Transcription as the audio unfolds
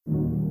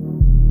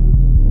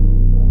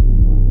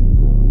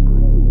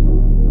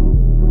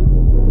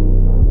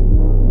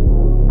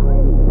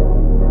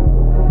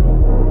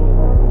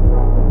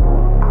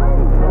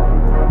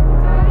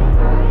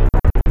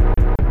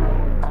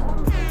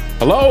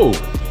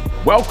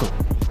Welcome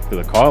to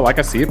the Call It Like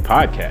I See It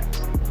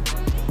podcast.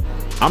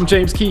 I'm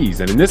James Keys,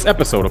 and in this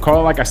episode of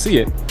Call It Like I See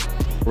It,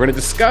 we're going to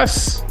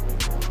discuss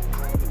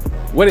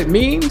what it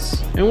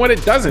means and what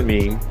it doesn't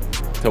mean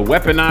to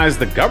weaponize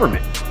the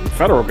government, the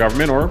federal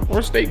government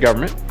or state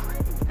government.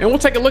 And we'll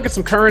take a look at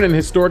some current and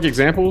historic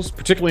examples,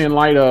 particularly in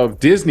light of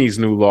Disney's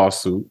new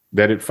lawsuit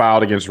that it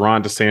filed against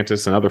Ron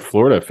DeSantis and other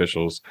Florida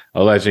officials,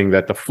 alleging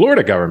that the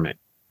Florida government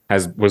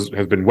has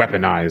been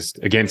weaponized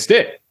against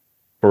it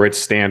for its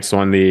stance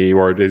on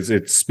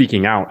it's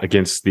speaking out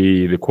against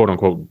the quote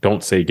unquote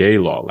 "don't say gay"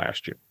 law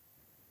last year.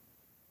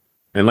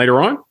 And later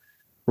on,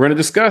 we're going to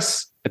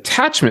discuss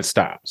attachment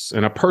styles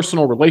in a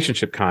personal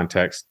relationship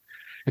context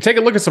and take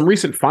a look at some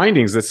recent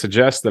findings that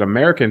suggest that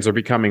Americans are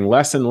becoming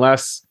less and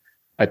less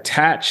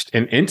attached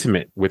and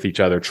intimate with each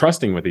other,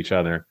 trusting with each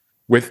other,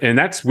 and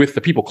that's with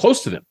the people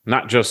close to them,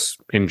 not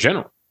just in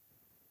general.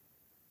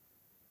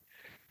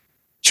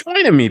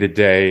 Joining me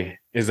today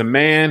is a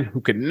man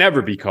who could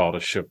never be called a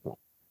shook one.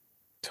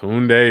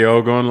 Tunde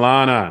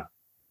Ogunlana.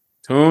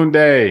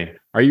 Tunde,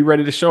 are you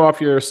ready to show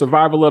off your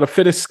survival of the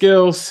fittest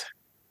skills?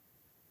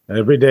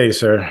 Every day,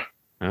 sir.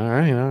 All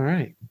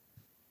right.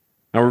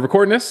 Now, we're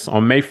recording this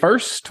on May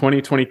 1st,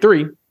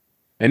 2023.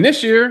 And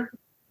this year,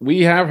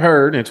 we've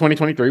heard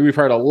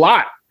a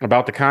lot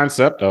about the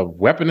concept of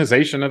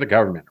weaponization of the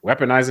government,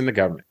 weaponizing the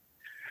government.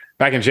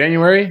 Back in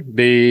January,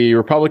 the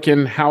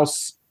Republican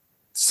House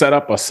set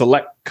up a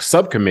select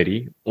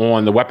subcommittee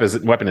on the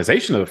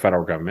weaponization of the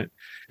federal government.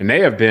 And they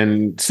have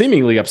been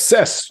seemingly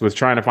obsessed with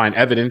trying to find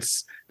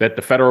evidence that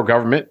the federal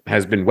government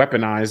has been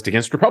weaponized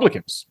against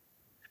Republicans.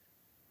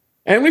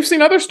 And we've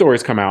seen other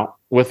stories come out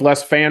with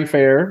less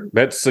fanfare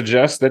that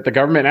suggest that the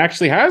government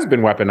actually has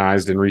been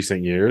weaponized in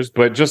recent years,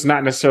 but just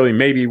not necessarily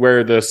maybe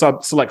where the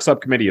select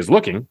subcommittee is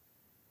looking.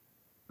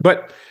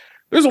 But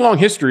there's a long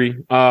history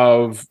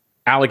of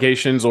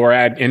allegations or,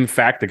 in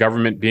fact, the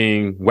government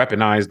being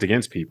weaponized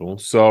against people.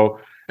 So,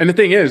 and the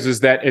thing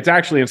is that it's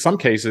actually in some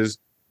cases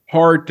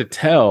hard to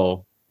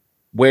tell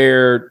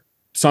where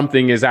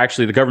something is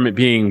actually the government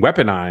being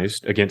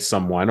weaponized against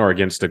someone or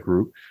against a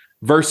group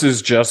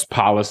versus just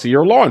policy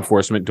or law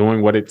enforcement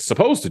doing what it's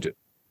supposed to do.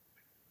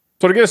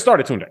 So to get us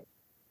started, Tunde,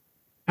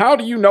 how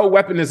do you know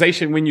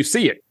weaponization when you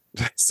see it,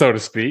 so to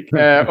speak?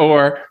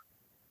 Or,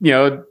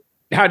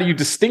 how do you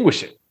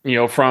distinguish it,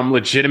 from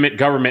legitimate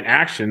government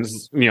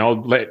actions,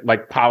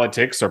 like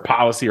politics or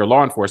policy or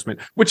law enforcement,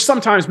 which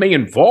sometimes may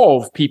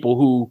involve people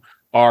who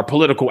are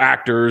political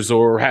actors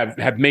or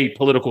have made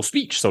political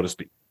speech, so to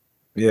speak?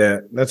 Yeah,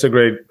 that's a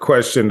great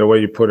question, the way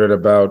you put it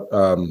about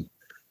the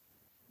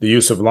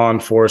use of law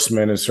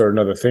enforcement and certain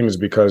other things,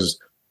 because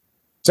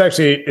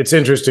it's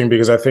interesting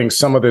because I think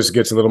some of this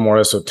gets a little more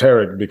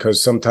esoteric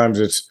because sometimes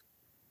it's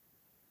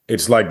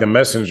like the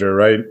messenger,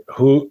 right?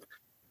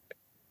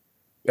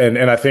 And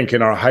I think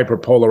in our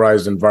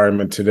hyper-polarized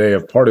environment today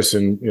of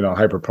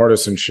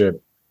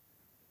hyper-partisanship,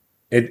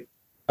 a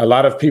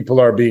lot of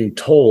people are being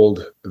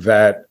told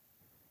that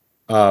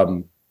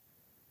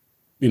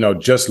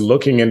just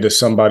looking into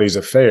somebody's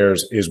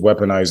affairs is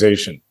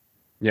weaponization.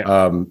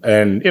 Yeah.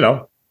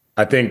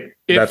 I think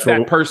if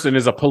that person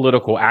is a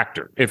political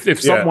actor,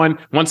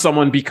 once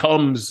someone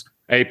becomes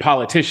a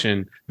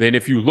politician, then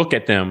if you look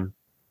at them,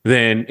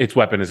 then it's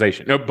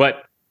weaponization.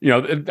 But,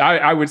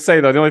 I would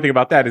say, though, the only thing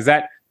about that is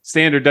that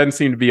standard doesn't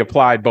seem to be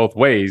applied both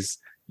ways.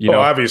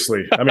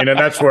 Obviously. And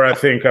that's where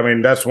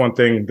that's one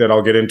thing that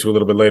I'll get into a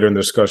little bit later in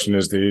the discussion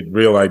is the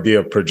real idea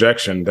of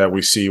projection that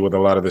we see with a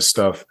lot of this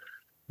stuff.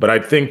 But I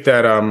think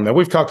that, and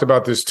we've talked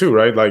about this too,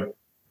 right? Like,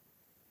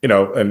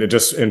 and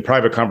just in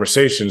private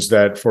conversations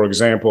that, for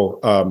example,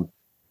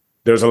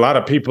 there's a lot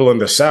of people in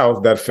the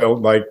South that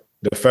felt like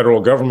the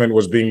federal government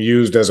was being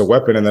used as a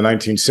weapon in the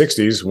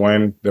 1960s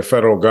when the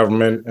federal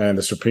government and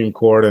the Supreme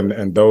Court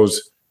and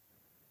those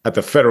at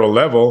the federal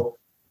level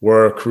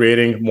were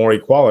creating more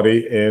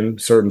equality in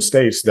certain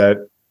states that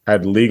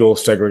had legal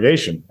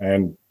segregation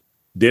and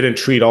didn't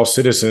treat all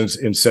citizens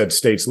in said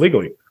states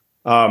legally.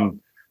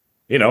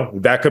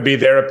 That could be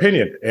their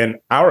opinion. In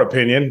our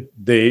opinion,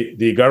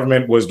 the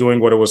government was doing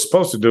what it was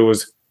supposed to do,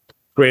 was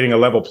creating a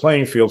level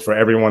playing field for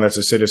everyone that's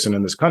a citizen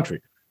in this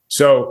country.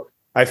 So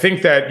I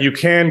think that you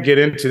can get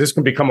into this,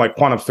 can become like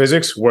quantum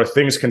physics where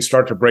things can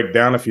start to break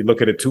down if you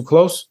look at it too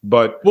close.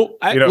 But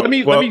let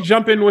me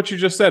jump in what you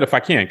just said, if I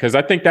can, because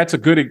I think that's a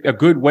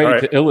good way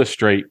to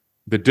illustrate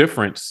the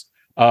difference.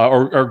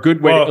 Or a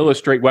good way to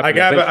illustrate what I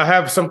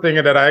have something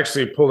that I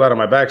actually pulled out of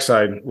my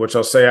backside, which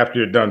I'll say after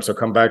you're done. So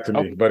come back to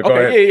me. But go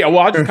ahead. Yeah. Well,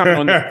 I'll just comment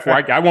on that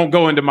before I won't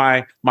go into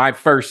my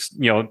first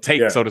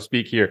take, so to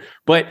speak here.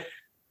 But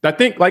I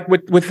think like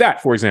with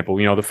that, for example,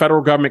 the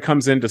federal government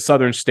comes into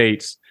southern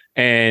states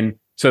and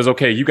says,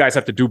 okay, you guys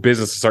have to do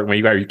business a certain way.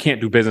 You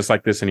can't do business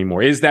like this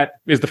anymore. Is the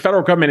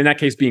federal government in that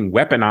case being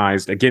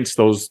weaponized against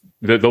those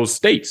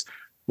states?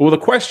 Well, the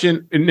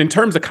question in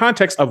terms of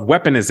context of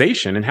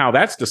weaponization and how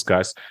that's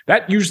discussed,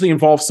 that usually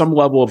involves some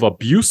level of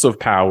abuse of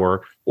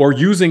power or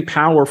using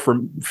power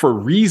for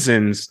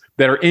reasons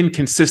that are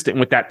inconsistent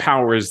with that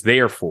power is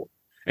there for.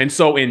 And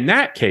so in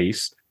that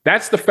case,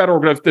 that's the federal.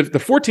 The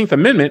 14th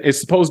Amendment is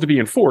supposed to be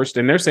enforced,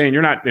 and they're saying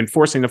you're not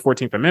enforcing the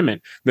 14th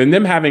Amendment. Then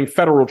them having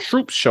federal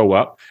troops show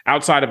up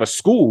outside of a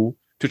school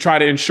to try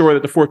to ensure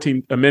that the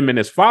 14th Amendment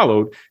is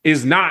followed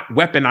is not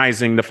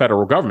weaponizing the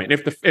federal government.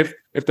 If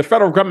the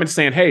federal government is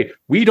saying, hey,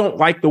 we don't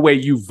like the way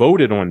you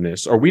voted on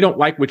this, or we don't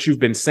like what you've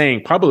been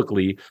saying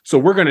publicly, so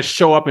we're going to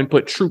show up and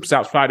put troops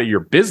outside of your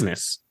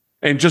business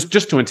and just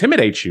to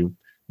intimidate you,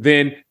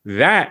 then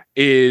that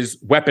is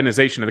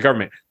weaponization of the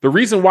government. The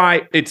reason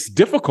why it's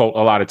difficult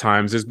a lot of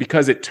times is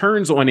because it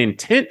turns on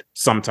intent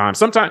sometimes.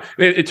 Sometimes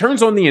it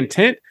turns on the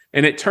intent,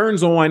 and it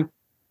turns on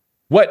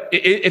what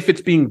if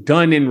it's being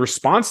done in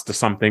response to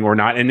something or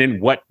not, and then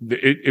what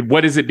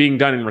is it being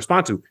done in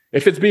response to?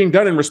 If it's being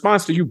done in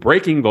response to you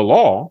breaking the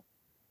law,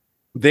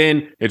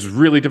 then it's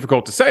really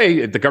difficult to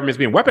say the government is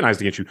being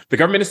weaponized against you. The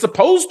government is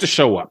supposed to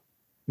show up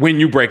when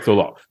you break the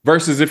law,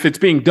 versus if it's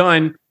being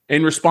done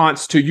in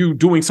response to you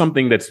doing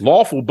something that's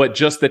lawful, but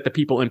just that the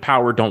people in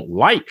power don't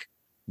like.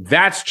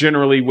 That's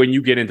generally when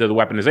you get into the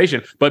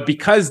weaponization. But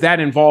because that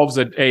involves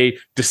a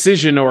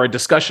decision or a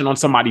discussion on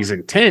somebody's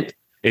intent,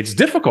 it's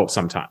difficult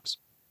sometimes.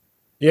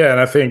 Yeah, and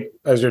I think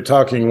as you're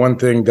talking, one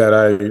thing that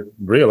I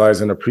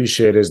realize and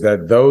appreciate is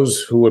that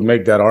those who would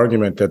make that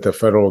argument that the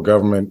federal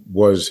government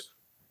was,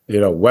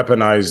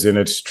 weaponized in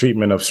its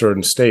treatment of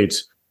certain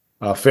states,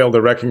 fail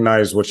to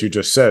recognize what you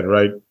just said,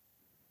 right?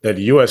 That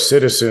U.S.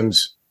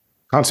 citizens'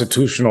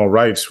 constitutional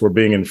rights were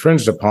being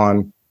infringed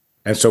upon,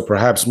 and so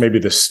perhaps maybe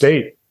the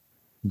state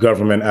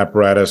government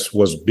apparatus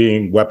was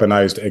being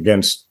weaponized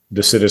against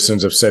the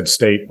citizens of said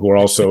state who are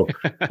also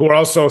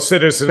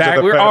citizens.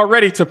 We're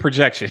already to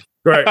projection,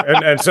 right?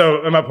 And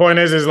so my point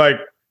is like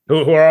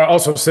who are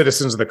also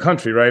citizens of the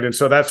country, right? And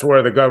so that's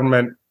where the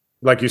government,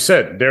 like you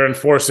said, they're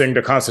enforcing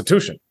the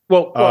Constitution.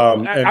 Well, I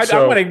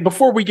want to,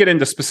 before we get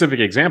into specific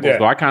examples,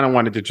 though, I kind of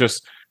wanted to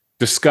just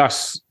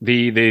discuss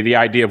the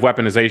idea of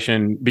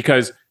weaponization,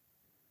 because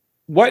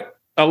what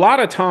a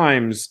lot of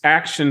times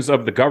actions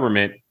of the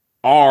government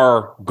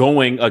are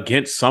going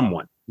against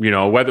someone,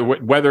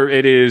 whether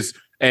it is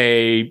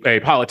a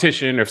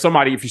politician, or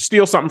if you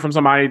steal something from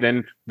somebody,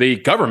 then the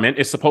government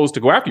is supposed to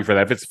go after you for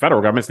that. If it's the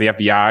federal government, it's the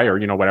FBI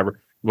or, whatever.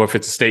 Well, if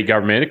it's a state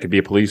government, it could be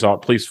a police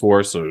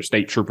force or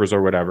state troopers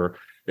or whatever.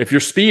 If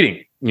you're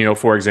speeding,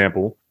 for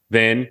example,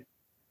 then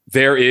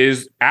there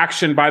is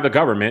action by the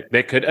government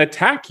that could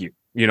attack you,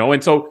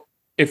 and so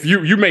if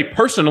you may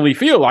personally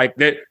feel like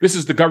that this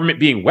is the government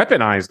being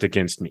weaponized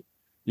against me,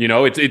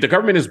 the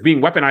government is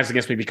being weaponized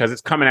against me because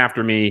it's coming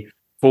after me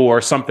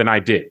for something I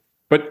did.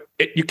 But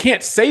you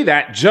can't say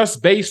that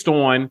just based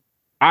on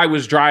I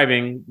was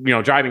driving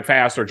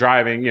fast or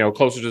driving,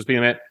 closer to the speed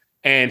limit,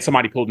 and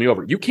somebody pulled me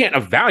over. You can't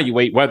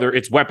evaluate whether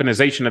it's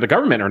weaponization of the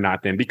government or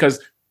not then, because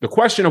the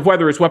question of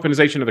whether it's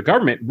weaponization of the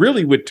government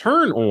really would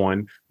turn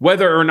on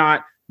whether or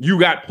not you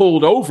got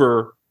pulled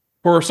over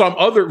for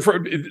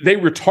they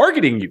were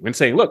targeting you and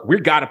saying, look, we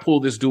got to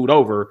pull this dude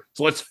over,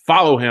 so let's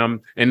follow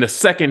him. And the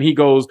second he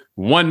goes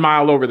 1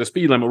 mile over the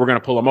speed limit, we're going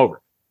to pull him over.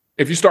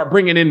 If you start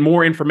bringing in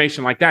more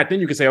information like that,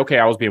 then you can say, okay,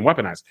 I was being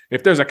weaponized.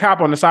 If there's a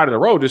cop on the side of the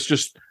road that's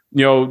just,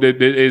 that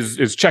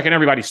is checking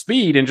everybody's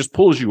speed and just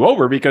pulls you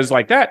over because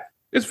like that,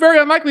 it's very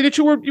unlikely that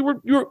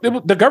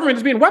the government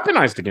is being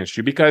weaponized against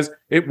you because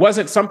it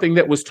wasn't something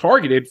that was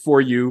targeted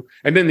for you.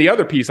 And then the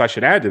other piece I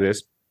should add to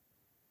this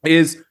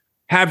is,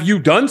 have you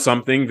done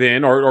something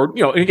then, or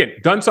again,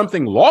 done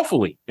something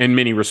lawfully in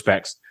many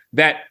respects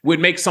that would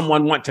make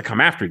someone want to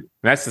come after you?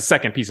 And that's the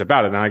second piece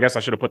about it. And I guess I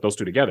should have put those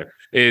two together,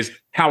 is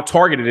how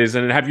targeted it is.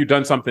 And have you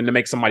done something to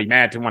make somebody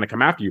mad to want to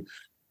come after you?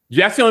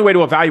 That's the only way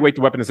to evaluate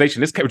the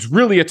weaponization. It's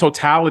really a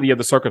totality of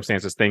the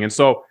circumstances thing. And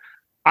so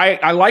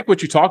I like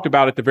what you talked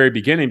about at the very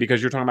beginning,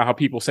 because you're talking about how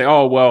people say,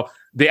 oh, well,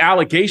 the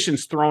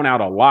allegations thrown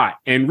out a lot.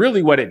 And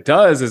really what it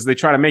does is they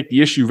try to make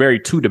the issue very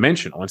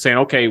two-dimensional and saying,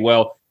 okay,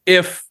 well,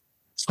 if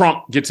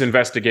Trump gets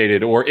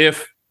investigated, or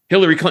if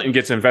Hillary Clinton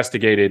gets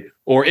investigated,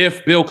 or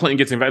if Bill Clinton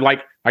gets investigated,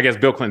 like, I guess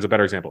Bill Clinton's a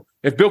better example.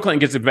 If Bill Clinton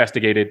gets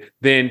investigated,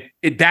 then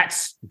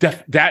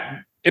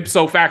that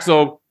ipso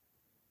facto,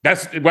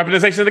 that's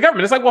weaponization of the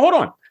government. It's like, well, hold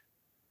on.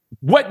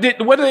 What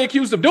are they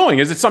accused of doing?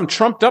 Is it some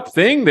trumped up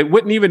thing that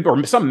wouldn't even,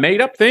 or some made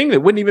up thing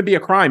that wouldn't even be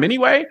a crime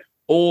anyway?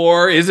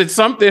 Or is it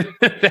something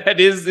that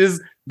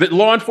is that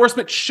law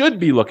enforcement should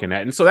be looking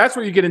at? And so that's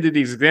where you get into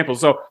these examples.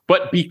 So,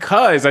 but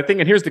because I think,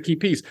 and here's the key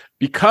piece,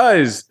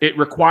 because it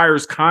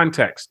requires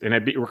context and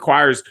it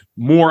requires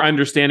more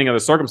understanding of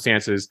the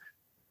circumstances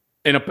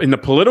in the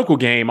political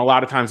game, a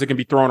lot of times it can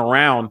be thrown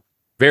around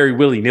very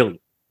willy-nilly.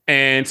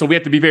 And so we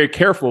have to be very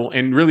careful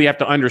and really have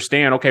to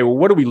understand, okay, well,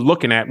 what are we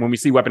looking at when we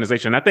see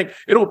weaponization? And I think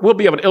we'll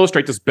be able to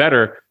illustrate this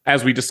better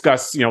as we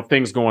discuss,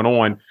 things going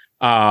on,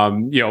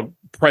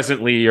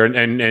 presently or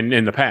and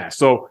in the past.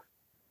 So,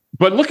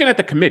 but looking at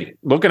the committee,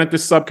 looking at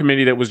this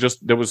subcommittee that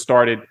was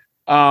started,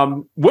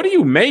 what do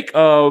you make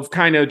of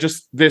kind of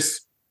just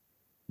this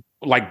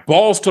like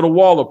balls to the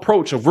wall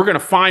approach of we're going to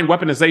find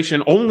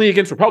weaponization only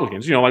against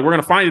Republicans, like we're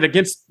going to find it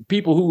against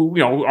people who,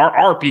 are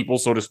our people,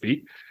 so to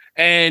speak.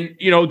 And,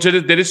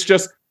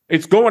 that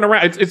it's going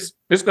around.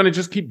 It's going to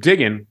just keep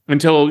digging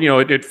until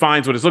it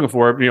finds what it's looking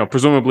for.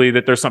 Presumably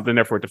that there's something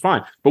there for it to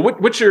find. But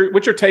what's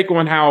your take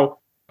on how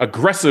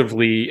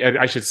aggressively,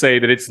 I should say,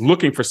 that it's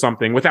looking for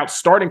something without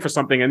starting for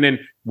something, and then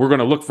we're going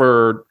to look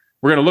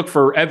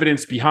for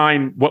evidence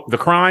behind what the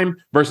crime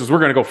versus we're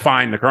going to go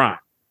find the crime.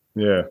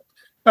 Yeah,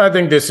 I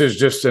think this is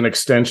just an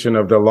extension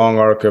of the long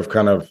arc of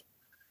kind of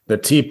the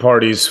Tea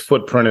Party's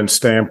footprint and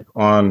stamp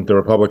on the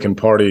Republican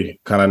Party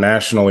kind of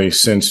nationally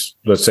since,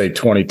 let's say,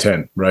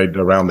 2010, right?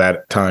 Around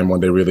that time when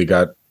they really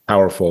got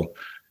powerful.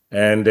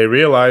 And they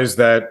realized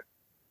that,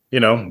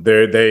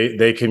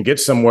 they can get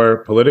somewhere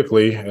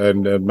politically,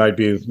 and it might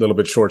be a little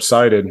bit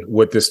short-sighted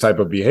with this type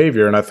of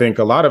behavior. And I think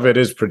a lot of it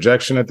is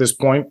projection at this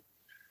point,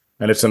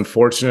 and it's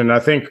unfortunate. And I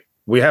think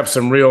we have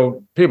some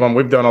real people, and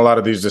we've done a lot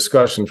of these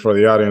discussions for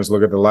the audience.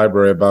 Look at the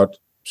library about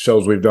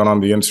shows we've done on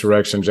the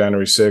insurrection,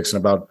 January 6th, and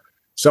about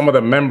some of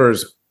the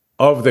members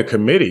of the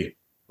committee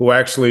who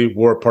actually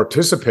were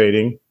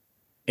participating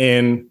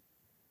in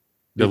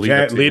the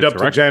lead up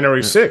to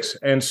January 6th.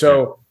 And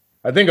so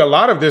I think a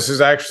lot of this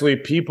is actually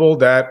people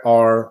that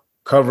are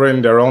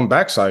covering their own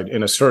backside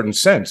in a certain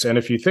sense. And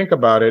if you think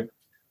about it,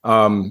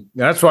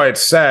 that's why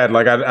it's sad.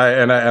 Like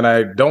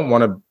I don't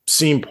want to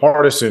seem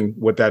partisan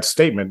with that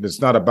statement.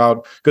 It's not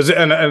about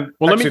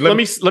let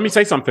me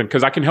say something,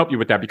 because I can help you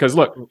with that. Because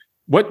look,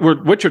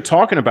 what you're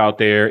talking about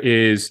there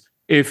is,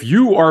 if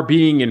you are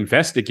being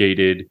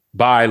investigated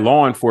by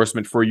law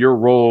enforcement for your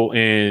role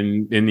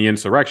in the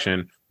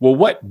insurrection, well,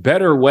 what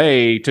better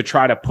way to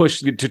try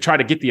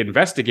to get the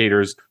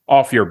investigators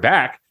off your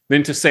back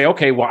than to say,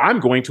 okay, well, I'm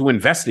going to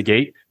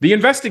investigate the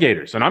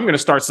investigators, and I'm going to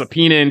start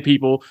subpoenaing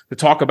people to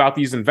talk about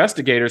these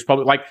investigators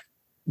public. Like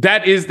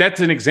that's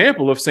an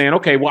example of saying,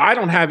 okay, well, I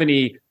don't have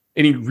any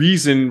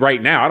reason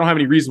right now. I don't have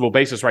any reasonable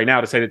basis right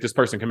now to say that this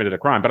person committed a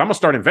crime, but I'm going to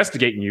start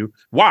investigating you.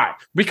 Why?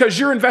 Because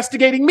you're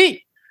investigating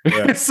me.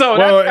 Yeah. So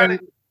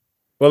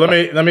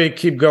let me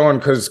keep going,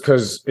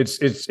 because it's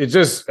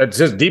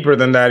just deeper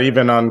than that,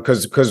 even on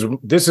because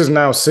this is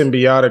now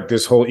symbiotic,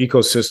 this whole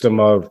ecosystem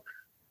of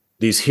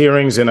these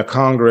hearings in a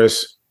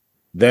Congress,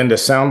 then the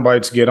sound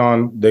bites get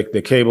on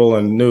the cable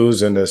and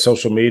news and the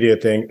social media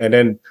thing, and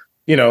then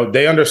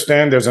they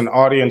understand there's an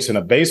audience and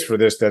a base for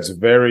this that's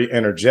very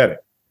energetic,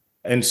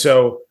 and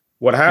so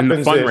what happens?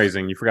 And the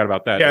fundraising, you forgot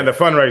about that. Yeah, and the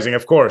fundraising,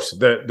 of course.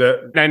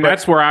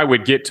 That's where I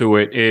would get to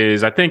it.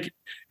 Is I think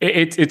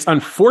it's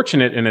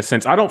unfortunate in a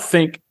sense. I don't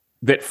think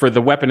that for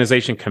the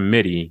weaponization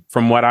committee,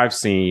 from what I've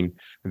seen,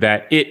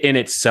 that it in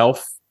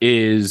itself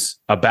is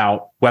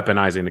about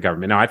weaponizing the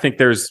government. Now, I think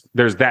there's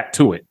that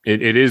to it.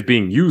 It is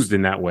being used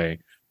in that way,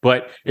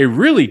 but it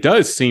really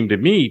does seem to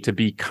me to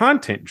be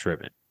content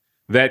driven.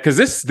 That because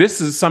this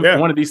is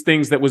one of these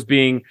things that was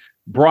being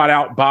brought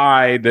out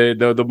by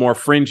the more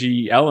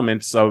fringy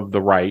elements of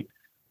the right.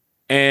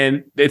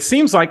 And it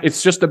seems like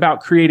it's just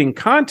about creating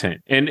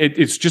content, and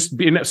it's just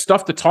being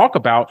stuff to talk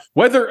about.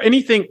 Whether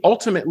anything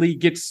ultimately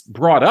gets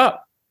brought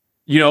up,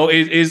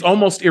 is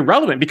almost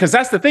irrelevant, because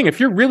that's the thing. If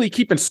you're really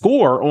keeping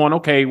score on,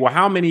 okay, well,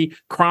 how many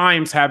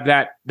crimes have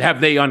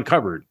they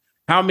uncovered?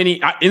 How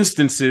many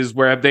instances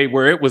where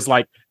it was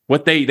like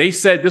what they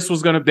said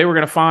they were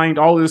gonna find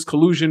all of this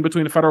collusion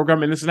between the federal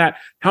government, this and that.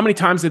 How many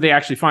times did they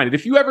actually find it?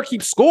 If you ever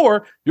keep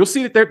score, you'll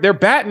see that they're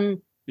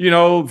batting,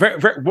 very,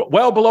 very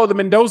well below the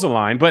Mendoza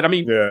line. But I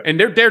mean, and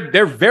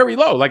they're very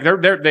low. Like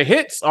the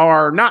hits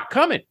are not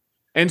coming.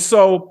 And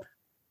so,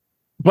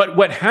 but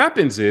what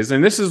happens is,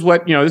 and this is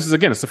what, this is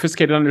again a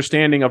sophisticated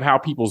understanding of how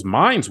people's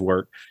minds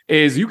work,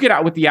 is you get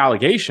out with the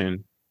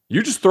allegation,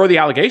 you just throw the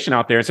allegation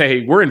out there and say,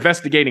 hey, we're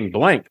investigating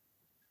blank.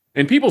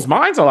 In people's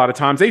minds, a lot of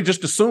times they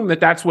just assume that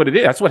that's what it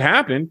is. That's what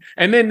happened.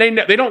 And then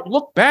they don't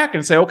look back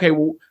and say, okay,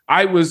 well,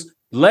 I was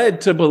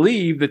led to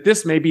believe that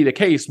this may be the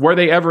case. Were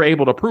they ever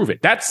able to prove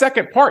it? That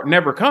second part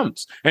never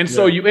comes. And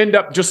so you end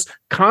up just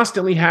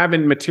constantly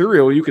having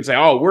material. You could say,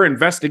 oh, we're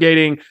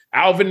investigating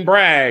Alvin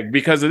Bragg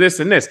because of this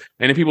and this.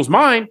 And in people's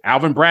mind,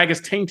 Alvin Bragg is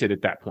tainted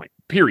at that point,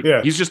 period.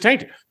 Yeah. He's just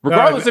tainted.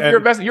 Regardless if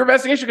your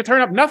investigation could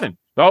turn up nothing.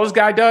 All this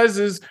guy does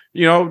is,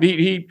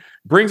 he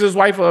brings his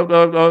wife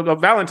a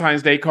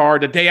Valentine's Day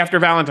card the day after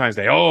Valentine's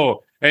Day.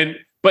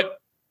 But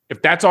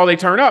if that's all they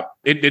turn up,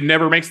 it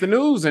never makes the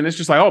news. And it's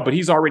just like, oh, but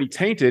he's already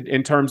tainted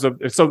in terms of,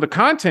 so the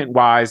content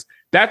wise,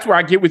 that's where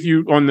I get with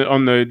you on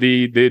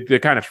the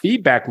kind of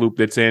feedback loop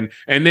that's in.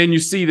 And then you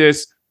see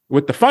this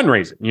with the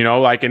fundraising,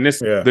 like in this,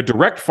 the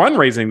direct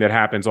fundraising that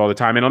happens all the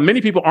time. And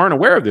many people aren't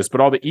aware of this,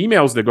 but all the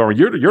emails that go,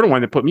 you're the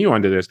one that put me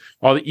onto this,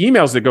 all the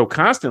emails that go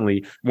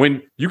constantly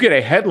when you get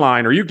a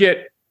headline or you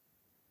get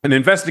an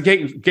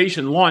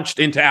investigation launched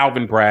into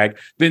Alvin Bragg,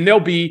 then there'll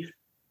be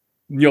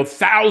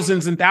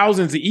thousands and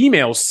thousands of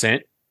emails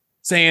sent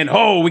saying,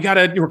 oh,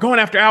 we're going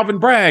after Alvin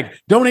Bragg,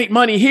 donate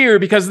money here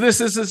because this,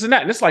 and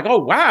that. And it's like, oh,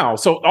 wow.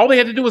 So all they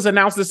had to do was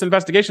announce this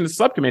investigation to the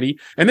subcommittee,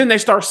 and then they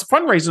start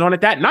fundraising on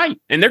it that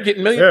night, and they're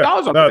getting millions of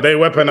dollars on it. No, they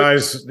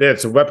weaponize,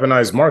 it's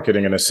weaponized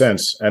marketing in a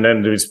sense. And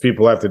then these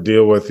people have to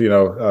deal with,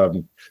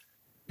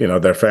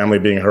 their family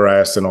being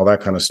harassed and all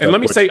that kind of stuff. And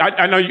let me say,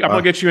 I know I'm going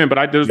to get you in,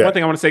 but there's one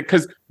thing I want to say,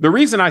 because the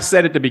reason I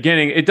said at the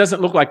beginning, it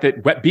doesn't look like that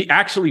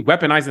actually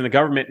weaponizing the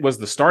government was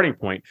the starting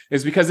point,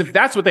 is because if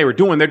that's what they were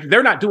doing,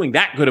 they're not doing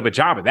that good of a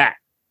job of that.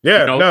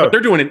 Yeah, no. But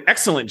they're doing an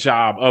excellent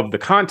job of the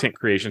content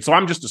creation. So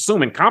I'm just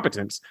assuming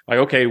competence. Like,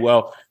 okay,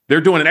 well, they're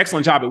doing an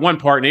excellent job at one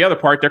part, and the other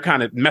part they're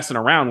kind of messing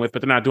around with,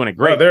 but they're not doing it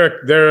great. No,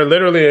 they're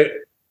literally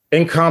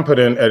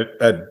incompetent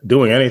at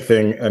doing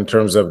anything in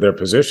terms of their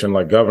position,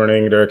 like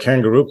governing. They're a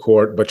kangaroo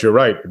court, but you're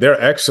right.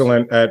 They're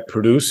excellent at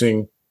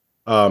producing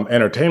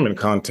entertainment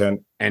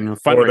content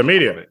and for the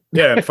media.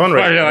 Yeah, and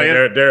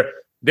fundraising.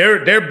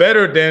 They're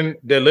better than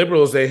the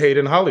liberals they hate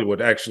in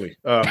Hollywood. Actually,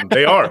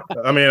 they are.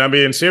 I mean, I'm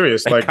being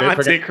serious. Like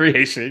content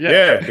creation.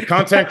 Yeah, the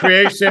content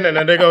creation, and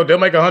then they'll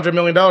make $100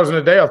 million in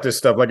a day off this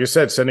stuff. Like you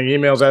said, sending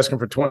emails asking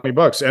for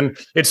 $20, and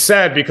it's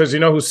sad because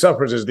who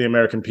suffers is the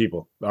American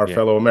people, our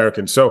fellow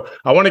Americans. So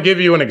I want to give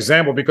you an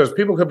example, because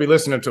people could be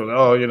listening to,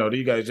 do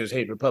you guys just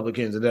hate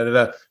Republicans and da da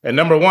da. And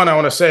number one, I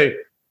want to say,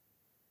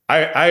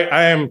 I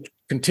am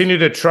continue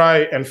to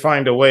try and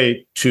find a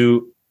way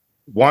to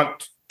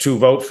want to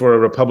vote for a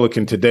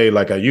Republican today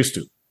like I used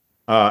to,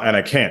 and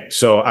I can't.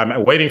 So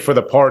I'm waiting for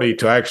the party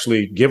to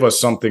actually give us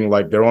something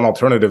like their own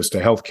alternatives to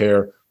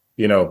healthcare,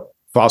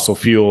 fossil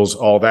fuels,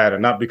 all that,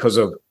 and not because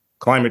of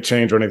climate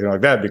change or anything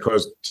like that,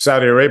 because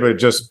Saudi Arabia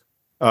just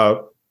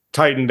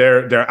tightened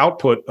their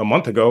output a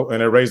month ago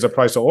and it raised the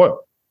price of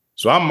oil.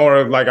 So I'm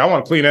more like, I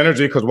want clean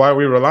energy, because why are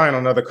we relying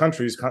on other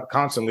countries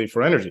constantly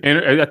for energy?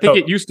 And I think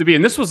it used to be,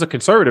 and this was a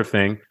conservative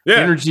thing,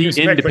 energy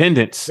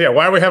independence. Yeah,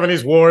 why are we having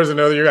these wars? And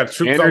you got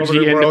troops all over the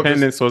world. Energy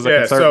independence was a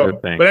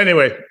conservative thing. But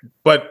anyway,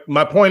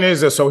 my point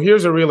is that, so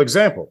here's a real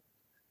example.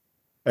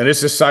 And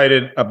this is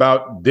cited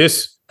about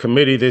this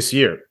committee this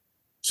year.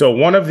 So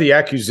one of the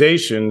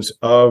accusations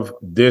of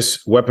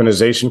this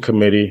weaponization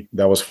committee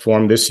that was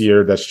formed this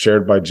year, that's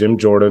chaired by Jim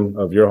Jordan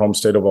of your home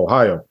state of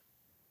Ohio,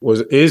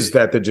 is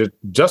that the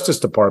Justice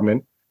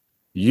Department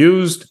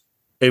was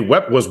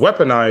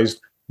weaponized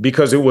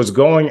because it was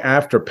going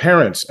after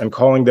parents and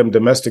calling them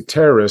domestic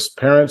terrorists,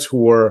 parents who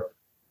were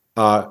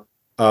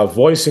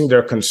voicing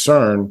their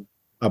concern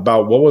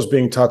about what was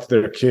being taught to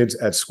their kids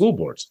at school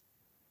boards.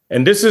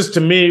 And this is,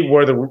 to me,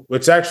 where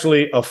it's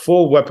actually a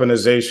full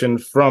weaponization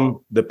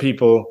from the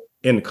people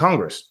in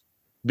Congress,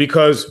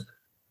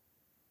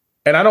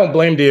 and I don't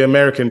blame the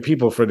American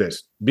people for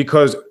this,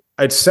 because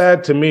it's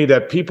sad to me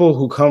that people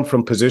who come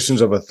from positions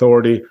of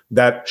authority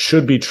that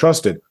should be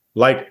trusted,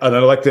 like an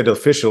elected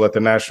official at the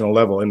national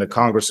level in the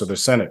Congress or the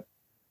Senate,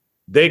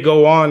 they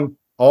go on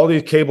all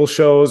these cable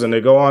shows and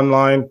they go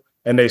online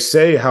and they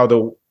say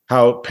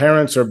how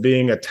parents are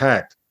being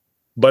attacked.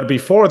 But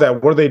before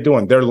that, what are they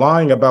doing? They're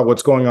lying about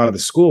what's going on in the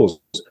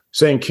schools,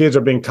 saying kids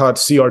are being taught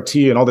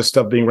CRT and all this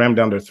stuff being rammed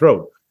down their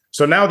throat.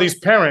 So now these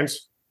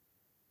parents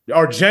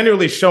are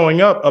genuinely showing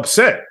up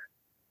upset.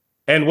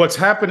 And what's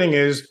happening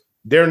is,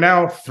 they're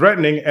now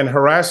threatening and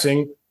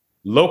harassing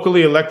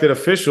locally elected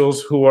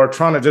officials who are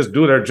trying to just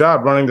do their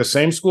job, running the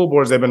same school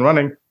boards they've been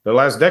running the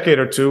last decade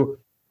or two.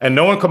 And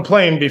no one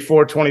complained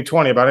before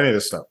 2020 about any of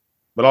this stuff.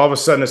 But all of a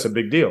sudden, it's a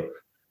big deal.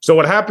 So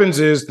what happens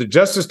is the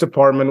Justice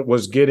Department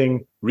was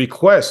getting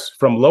requests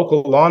from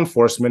local law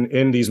enforcement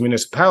in these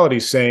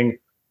municipalities saying,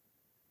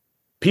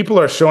 people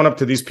are showing up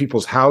to these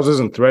people's houses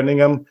and threatening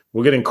them.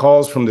 We're getting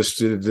calls from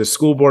the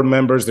school board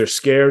members. They're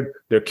scared.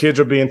 Their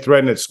kids are being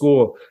threatened at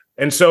school.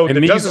 And so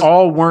these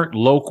all weren't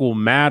local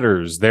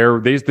matters.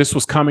 This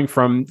was coming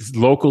from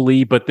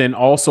locally, but then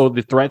also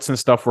the threats and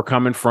stuff were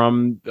coming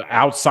from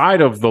outside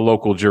of the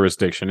local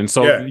jurisdiction. And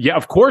so,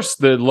 of course,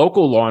 the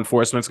local law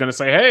enforcement is going to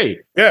say,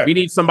 hey, we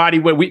need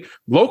somebody.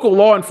 Local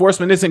law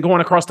enforcement isn't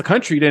going across the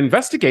country to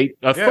investigate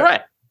a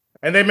threat.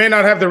 And they may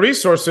not have the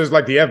resources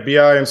like the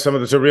FBI and some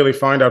of to really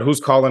find out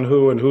who's calling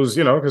who and who's,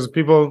 because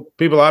people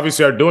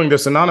obviously are doing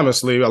this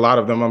anonymously, a lot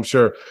of them, I'm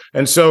sure.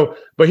 And so,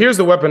 but here's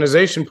the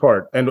weaponization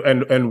part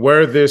and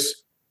where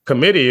this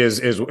committee is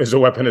a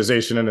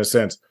weaponization in a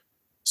sense.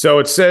 So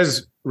it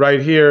says right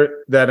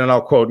here that, and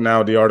I'll quote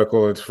now the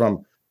article it's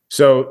from.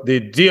 So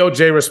the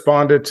DOJ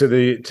responded to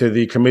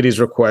the committee's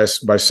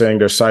request by saying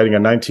they're citing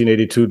a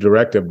 1982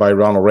 directive by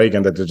Ronald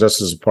Reagan that the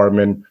Justice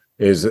Department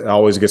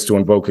always gets to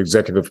invoke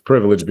executive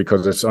privilege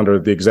because it's under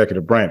the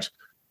executive branch.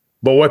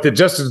 But what the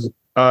Justice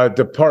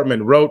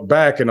Department wrote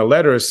back in a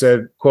letter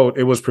said, quote,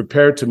 it was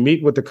prepared to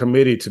meet with the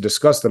committee to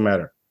discuss the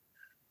matter.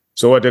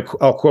 So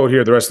I'll quote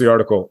here the rest of the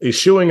article.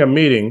 Issuing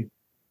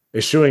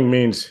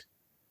means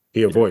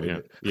he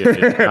avoided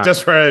it.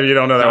 Just for you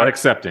don't know that. Not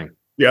accepting.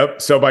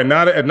 Yep. So by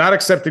not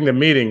accepting the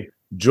meeting,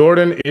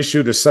 Jordan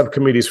issued the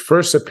subcommittee's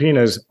first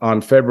subpoenas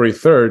on February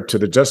 3rd to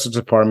the Justice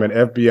Department,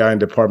 FBI, and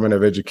Department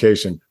of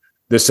Education.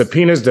 The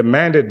subpoenas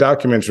demanded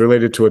documents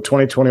related to a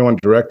 2021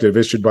 directive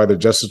issued by the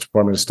Justice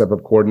Department to step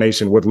up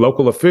coordination with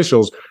local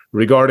officials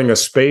regarding a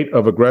spate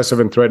of aggressive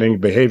and threatening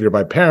behavior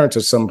by parents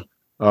at some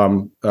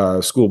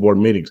school board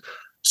meetings.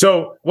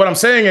 So what I'm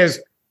saying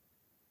is,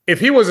 if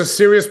he was a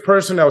serious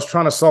person that was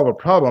trying to solve a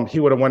problem, he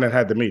would have went and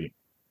had the meeting.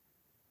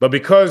 But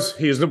because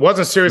he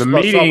wasn't serious the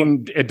about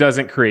meeting, it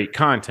doesn't create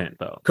content,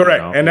 though.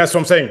 Correct. And that's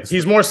what I'm saying.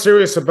 He's more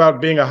serious about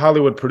being a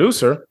Hollywood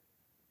producer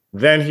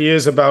than he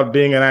is about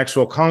being an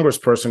actual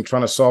congressperson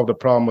trying to solve the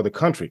problem with the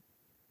country.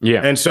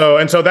 Yeah. And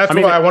so that's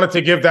why I wanted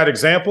to give that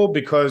example,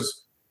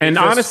 because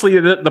honestly,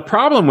 the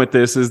problem with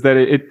this is that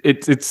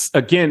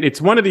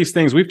it's one of these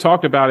things, we've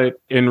talked about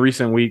it in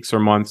recent weeks or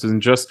months,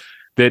 and just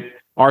that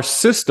our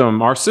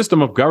system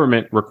of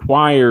government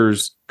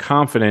requires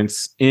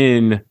confidence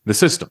in the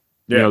system.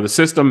 Yeah. The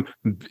system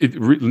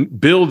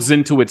builds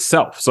into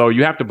itself. So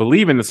you have to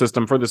believe in the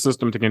system for the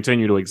system to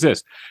continue to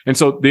exist. And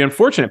so the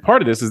unfortunate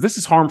part of this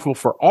is harmful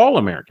for all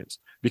Americans,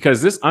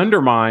 because this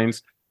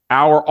undermines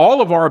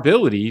all of our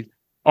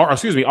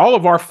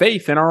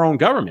faith in our own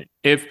government.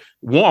 If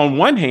on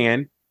one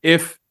hand,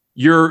 if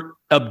your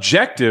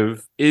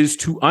objective is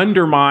to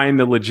undermine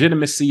the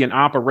legitimacy and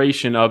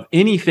operation of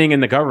anything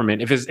in the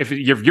government, if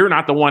you're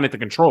not the one at the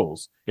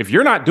controls, if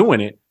you're not doing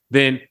it,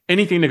 then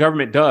anything the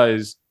government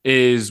does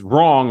is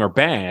wrong or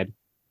bad.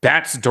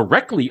 That's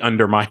directly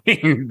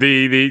undermining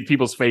the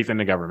people's faith in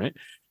the government.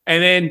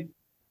 And then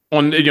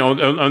on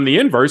the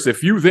inverse,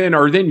 if you then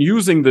are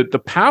using the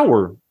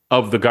power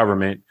of the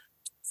government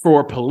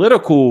for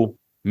political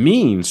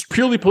means,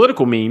 purely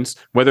political means,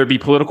 whether it be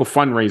political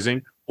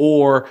fundraising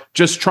or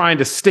just trying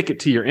to stick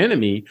it to your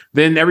enemy,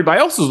 then everybody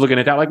else is looking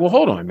at that like, well,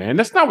 hold on, man,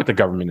 that's not what the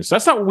government is.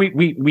 That's not what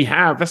we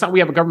have. That's not, we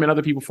have a government,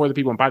 other people, for the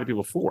people, and by the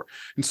people, for.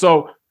 And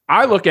so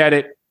I look at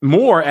it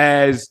more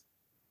as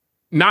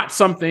not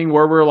something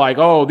where we're like,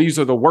 oh, these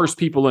are the worst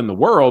people in the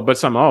world, but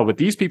but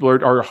these people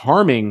are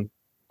harming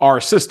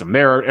our system.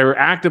 They're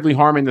actively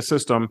harming the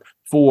system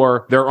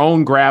for their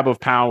own grab of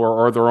power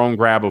or their own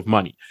grab of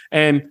money.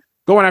 And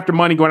going after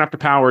money, going after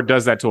power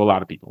does that to a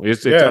lot of people.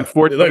 It's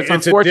unfortunate. Look, it's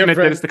unfortunate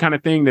that it's the kind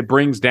of thing that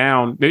brings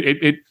down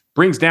it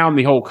brings down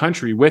the whole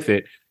country with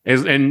it.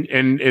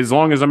 And as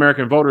long as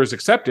American voters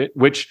accept it,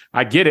 which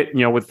I get it,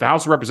 with the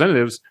House of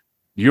Representatives,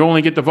 you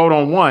only get to vote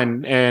on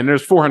one, and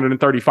there's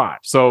 435.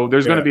 So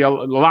there's going to be a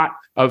lot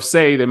of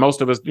say that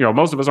most of us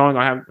aren't going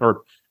to have,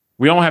 or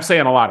we don't have say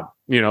in a lot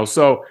of,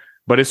 so,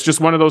 but it's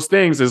just one of those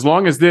things. As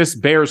long as this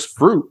bears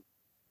fruit,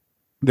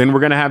 then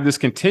we're going to have this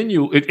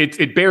continue.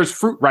 It bears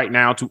fruit right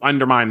now to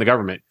undermine the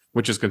government,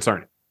 which is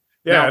concerning.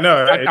 Yeah,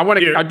 now,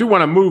 I do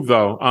want to move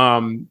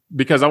though,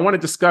 because I want to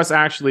discuss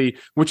actually,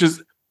 which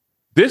is,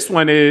 this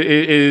one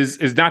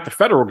is not the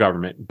federal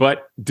government,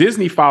 but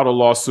Disney filed a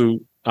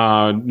lawsuit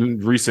in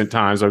recent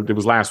times, or it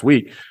was last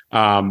week,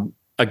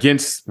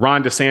 against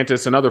Ron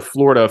DeSantis and other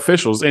Florida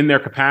officials in their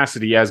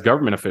capacity as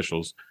government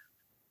officials,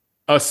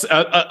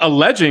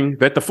 alleging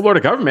that the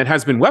Florida government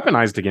has been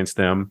weaponized against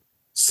them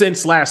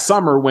since last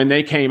summer, when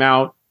they came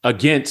out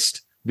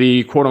against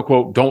the quote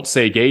unquote "Don't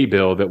Say Gay"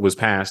 bill that was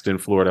passed in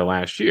Florida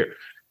last year.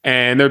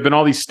 And there have been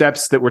all these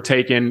steps that were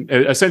taken.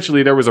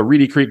 Essentially, there was a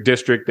Reedy Creek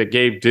district that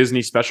gave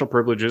Disney special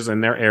privileges in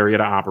their area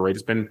to operate.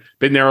 It's been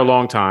there a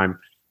long time.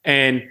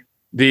 And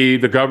the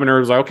governor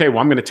was like, okay, well,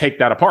 I'm going to take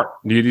that apart.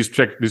 These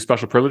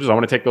special privileges, I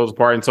want to take those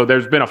apart. And so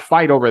there's been a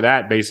fight over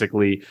that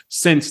basically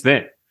since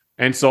then.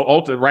 And so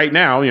right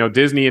now,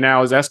 Disney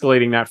now is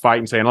escalating that fight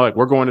and saying, look,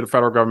 we're going to the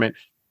federal government.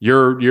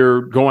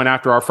 You're going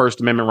after our First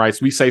Amendment rights.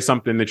 We say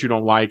something that you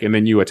don't like, and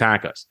then you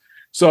attack us.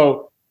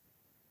 So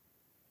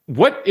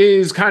what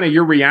is kind of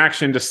your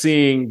reaction to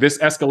seeing this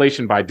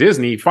escalation by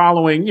Disney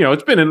following,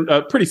 it's been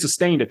a pretty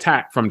sustained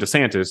attack from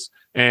DeSantis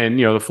and,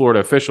 the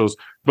Florida officials.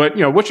 But,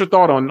 what's your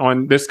thought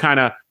on this kind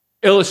of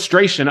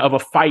illustration of a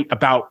fight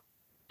about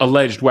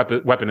alleged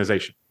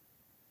weaponization?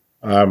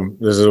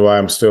 This is why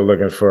I'm still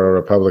looking for a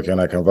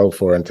Republican I can vote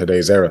for in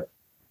today's era,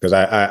 because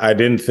I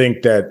didn't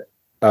think that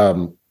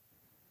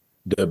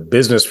the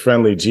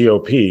business-friendly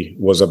GOP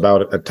was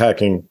about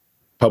attacking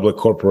public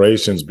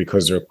corporations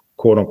because they're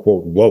quote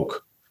unquote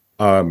woke.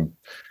 I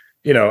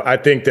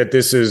think that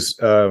this is,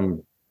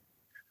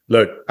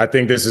 I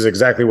think this is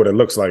exactly what it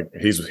looks like.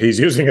 He's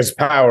using his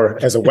power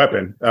as a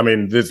weapon. I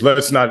mean,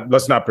 let's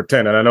not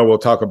pretend. And I know we'll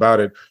talk about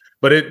it,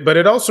 but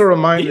it also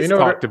reminds me.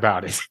 Talked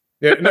about it.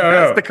 Yeah, no,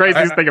 that's the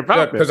craziest thing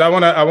about it. Because I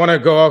want to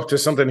go off to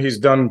something he's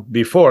done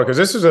before, because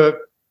this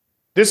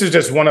is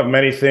just one of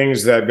many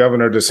things that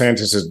Governor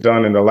DeSantis has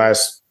done in the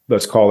last,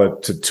 let's call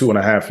it, to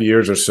 2.5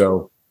 years or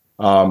so,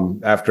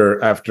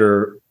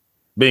 after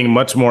being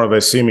much more of a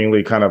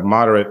seemingly kind of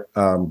moderate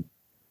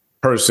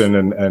person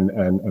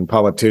and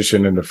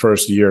politician in the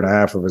first year and a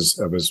half of his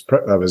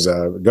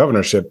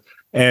governorship.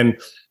 And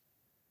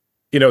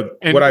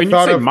what I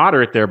thought of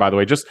moderate there, by the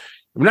way, just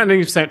we're not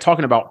even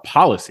talking about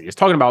policy. It's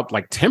talking about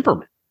like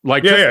temperament,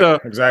 like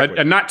exactly.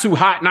 a not too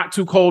hot, not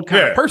too cold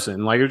kind of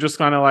person. Like you're just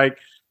kind of like,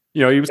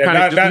 he was kind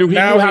of just knew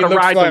how to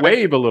ride the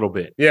wave a little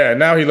bit. Yeah.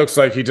 Now he looks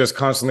like he just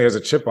constantly has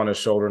a chip on his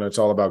shoulder, and it's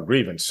all about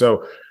grievance.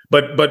 So,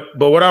 but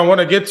what I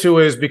want to get to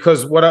is,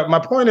 because my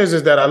point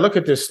is that I look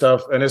at this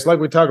stuff, and it's like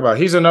we talk about,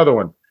 he's another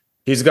one.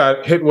 He's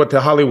got hit with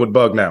the Hollywood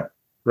bug now,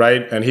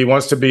 right? And he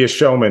wants to be a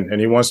showman, and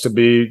he wants to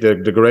be the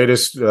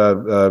greatest,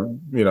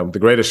 the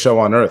greatest show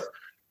on earth.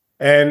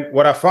 And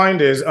what I find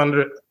is,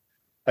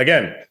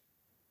 again,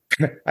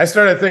 I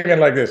started thinking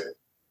like this.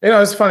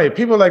 It's funny.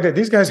 People like that.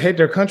 These guys hate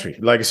their country.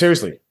 Like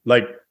seriously,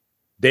 like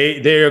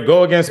they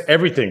go against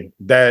everything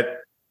that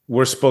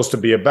we're supposed to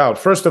be about.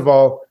 First of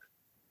all,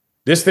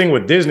 this thing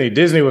with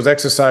Disney was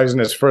exercising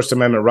its First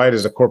Amendment right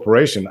as a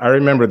corporation. I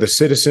remember the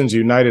Citizens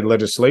United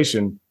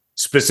legislation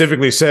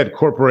specifically said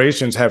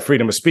corporations have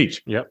freedom of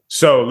speech. Yep.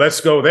 So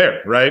let's go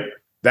there, right?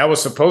 That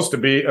was supposed to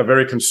be a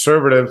very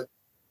conservative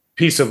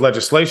piece of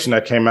legislation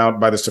that came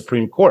out by the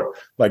Supreme Court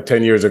like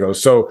 10 years ago.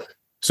 So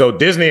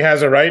Disney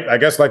has a right, I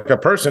guess, like a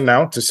person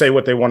now, to say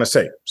what they want to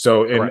say.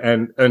 So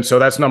and so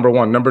that's number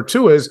one. Number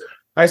two is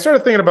I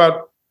started thinking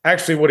about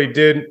actually what he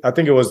did. I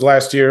think it was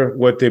last year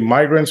with the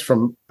migrants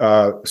from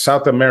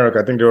South America.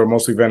 I think they were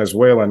mostly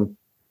Venezuelan,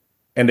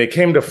 and they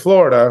came to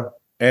Florida.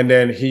 And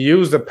then he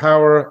used the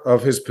power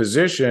of his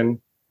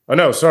position. Oh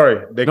no,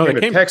 sorry, they came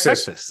to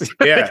Texas.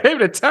 Yeah, they came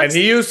to Texas, and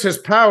he used his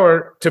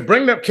power to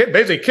bring them,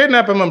 basically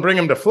kidnap him and bring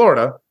him to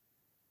Florida,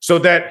 so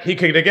that he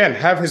could again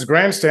have his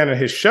grandstand and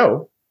his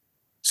show,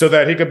 so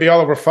that he could be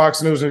all over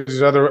Fox News and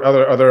these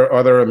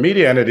other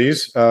media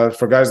entities.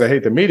 For guys that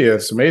hate the media,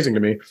 it's amazing to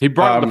me. He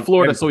brought him to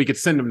Florida so he could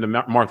send him to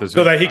Martha's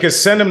Vineyard. So that he could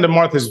send him to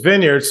Martha's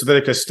Vineyard so that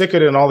they could stick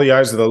it in all the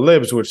eyes of the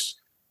libs, which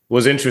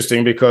was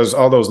interesting because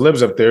all those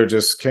libs up there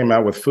just came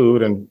out with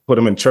food and put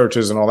them in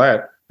churches and all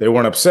that. They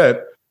weren't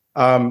upset.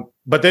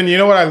 But then you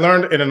know what I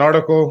learned in an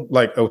article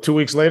like 2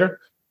 weeks later?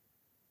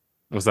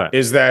 What's that?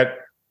 Is that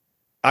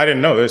I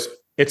didn't know this.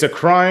 It's a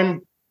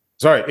crime.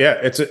 Sorry, yeah,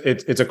 it's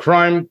a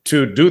crime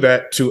to do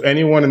that to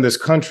anyone in this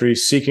country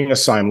seeking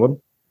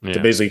asylum, to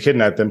basically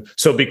kidnap them.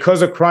 So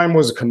because a crime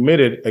was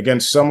committed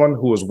against someone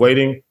who was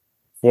waiting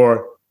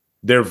for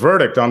their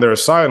verdict on their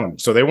asylum,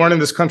 so they weren't in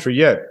this country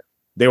yet,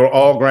 they were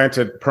all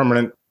granted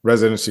permanent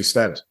residency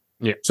status.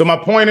 Yeah. So my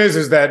point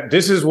is that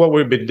this is what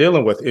we've been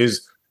dealing with,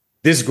 is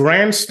this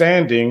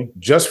grandstanding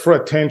just for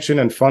attention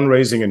and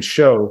fundraising and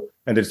show,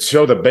 and to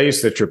show the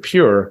base that you're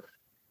pure,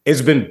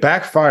 it's been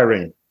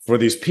backfiring for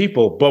these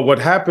people. But what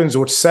happens,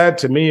 what's sad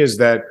to me, is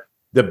that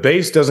the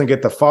base doesn't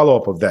get the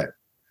follow-up of that.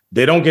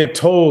 They don't get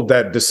told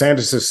that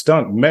DeSantis'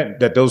 stunt meant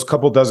that those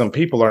couple dozen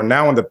people are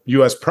now in the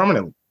U.S.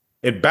 permanently.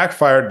 It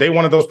backfired. They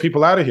wanted those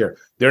people out of here.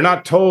 They're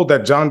not told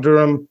that John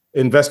Durham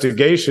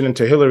investigation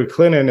into Hillary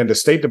Clinton and the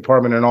State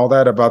Department and all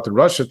that about the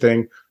Russia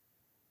thing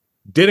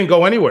didn't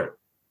go anywhere,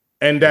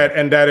 and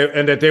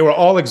that they were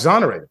all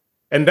exonerated.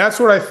 And that's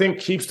what I think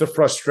keeps the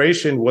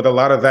frustration with a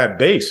lot of that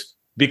base,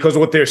 because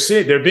what they're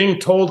seeing, they're being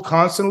told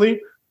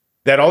constantly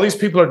that all these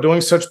people are doing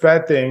such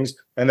bad things,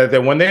 and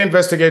that when they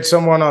investigate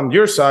someone on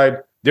your side,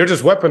 they're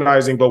just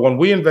weaponizing. But when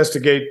we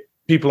investigate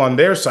people on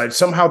their side,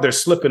 somehow they're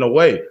slipping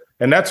away.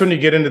 And that's when you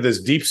get into this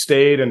deep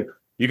state, and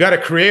you got to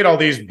create all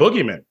these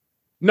boogeymen.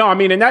 No, I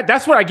mean, and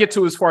that's what I get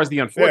to as far as the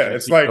unfortunate. Yeah,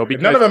 it's like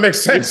none of it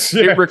makes sense.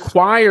 It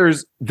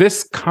requires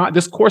this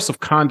course of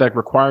conduct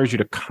requires you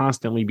to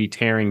constantly be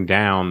tearing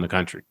down the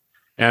country.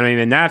 And I mean,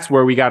 and that's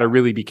where we got to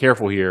really be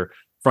careful here,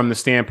 from the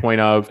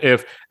standpoint of,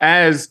 if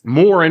as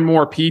more and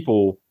more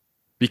people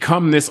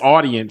become this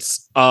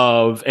audience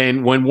of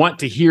and want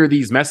to hear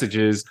these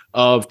messages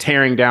of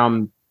tearing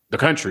down the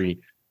country,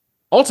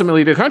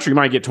 ultimately the country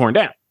might get torn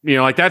down. You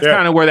know, like that's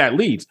kind of where that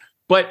leads.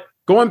 But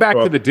going back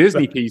to the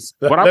Disney piece,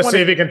 let's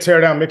see if he can tear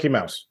down Mickey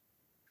Mouse.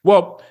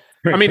 Well,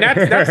 I mean, that's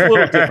a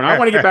little different. I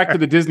want to get back to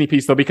the Disney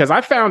piece, though, because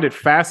I found it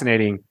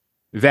fascinating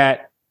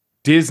that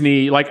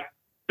Disney, like,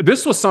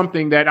 this was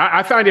something that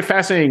I find it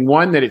fascinating.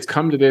 One, that it's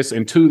come to this,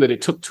 and two, that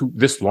it took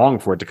this long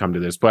for it to come to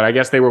this. But I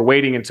guess they were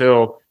waiting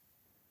until,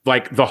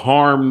 like, the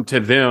harm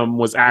to them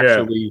was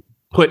actually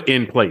put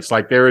in place.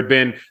 Like, there had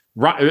been,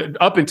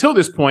 up until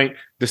this point,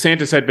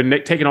 DeSantis had been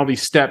taking all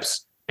these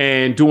steps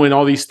and doing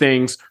all these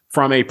things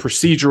from a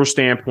procedural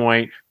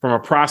standpoint, from a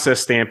process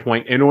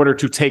standpoint, in order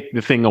to take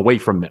the thing away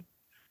from them.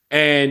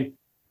 And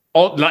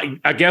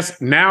I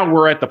guess now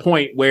we're at the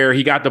point where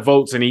he got the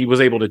votes and he was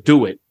able to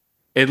do it,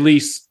 at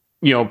least,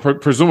 you know,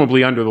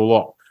 presumably under the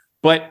law.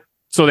 But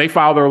so they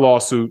filed their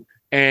lawsuit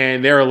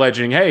and they're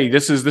alleging, hey,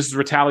 this is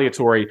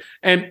retaliatory.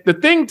 And the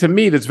thing to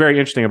me that's very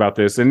interesting about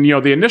this, and, you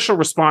know, the initial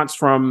response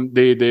from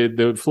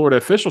the Florida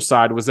official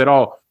side was that,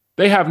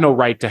 they have no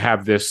right to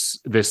have this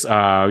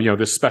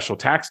special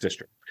tax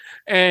district.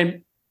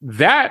 And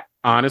that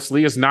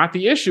honestly is not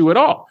the issue at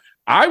all.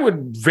 I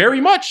would very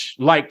much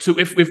like to,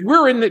 if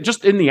we're in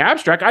the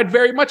abstract, I'd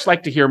very much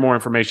like to hear more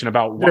information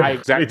about why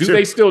exactly. Do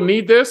they still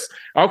need this?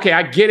 Okay,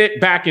 I get it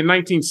back in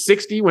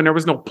 1960 when there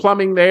was no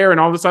plumbing there and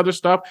all this other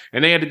stuff,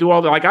 and they had to do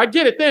all that. Like, I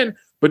get it then,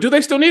 but do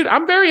they still need it?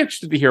 I'm very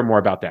interested to hear more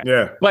about that.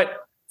 Yeah. But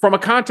from a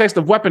context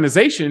of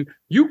weaponization,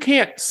 you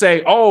can't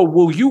say, oh,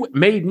 well, you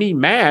made me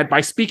mad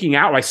by speaking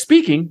out,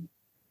 in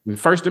the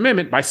First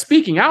Amendment, by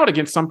speaking out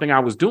against something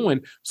I was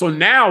doing. So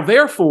now,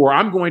 therefore,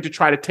 I'm going to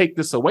try to take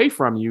this away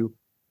from you.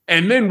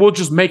 And then we'll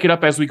just make it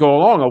up as we go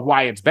along of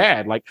why it's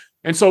bad. Like,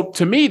 and so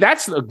to me,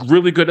 that's a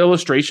really good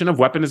illustration of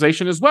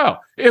weaponization as well.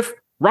 If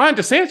Ron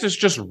DeSantis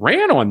just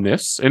ran on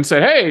this and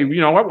said, hey,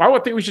 you know, I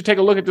would think we should take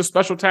a look at this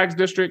special tax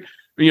district,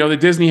 you know,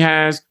 that Disney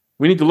has.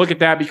 We need to look at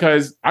that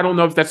because I don't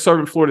know if that's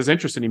serving Florida's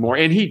interest anymore.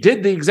 And he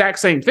did the exact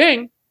same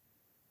thing.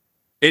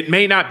 it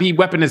may not be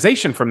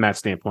weaponization from that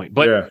standpoint.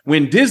 But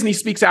when Disney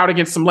speaks out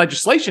against some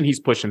legislation he's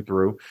pushing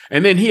through,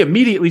 and then he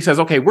immediately says,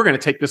 okay, we're going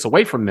to take this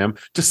away from them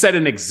to set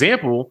an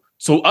example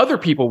so other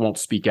people won't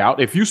speak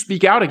out. If you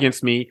speak out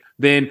against me,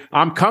 then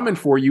I'm coming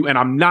for you and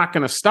I'm not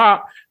going to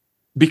stop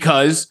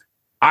because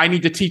I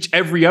need to teach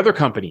every other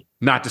company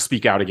not to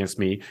speak out against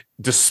me,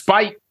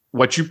 despite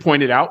what you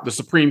pointed out. The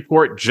Supreme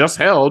Court just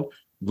held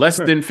less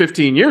than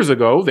 15 years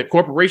ago that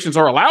corporations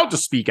are allowed to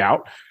speak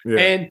out.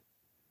 And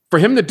for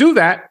him to do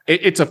that,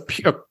 it's a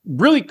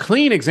really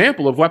clean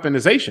example of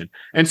weaponization.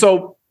 And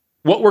so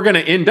what we're going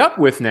to end up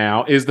with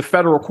now is the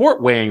federal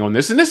court weighing on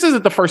this. And this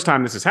isn't the first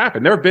time this has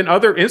happened. There have been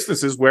other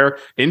instances where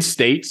in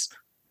states,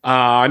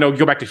 I know you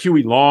go back to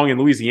Huey Long in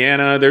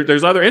Louisiana,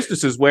 there's other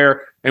instances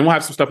where, and we'll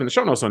have some stuff in the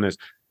show notes on this,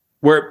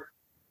 where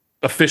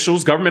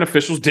government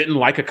officials didn't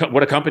like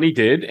what a company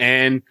did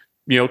and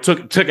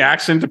took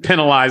action to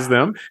penalize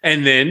them.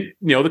 And then,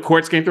 the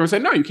courts came through and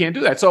said, no, you can't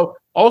do that. So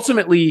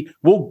ultimately,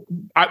 we'll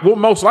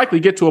most likely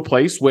get to a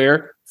place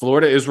where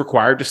Florida is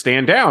required to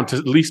stand down,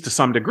 at least to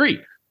some degree,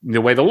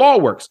 the way the law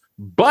works.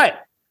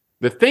 But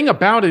the thing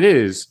about it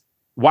is,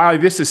 while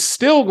this is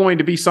still going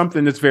to be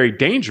something that's very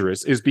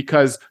dangerous, is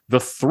because the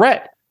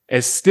threat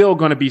is still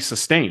going to be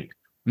sustained.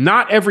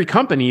 Not every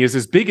company is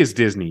as big as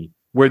Disney,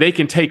 where they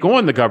can take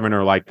on the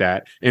governor like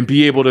that and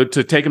be able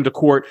to take him to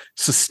court,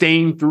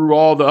 sustain through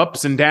all the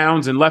ups and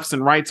downs and lefts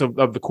and rights of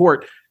the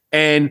court,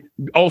 and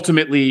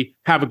ultimately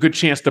have a good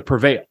chance to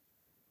prevail.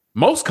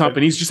 Most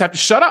companies just have to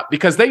shut up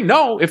because they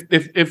know if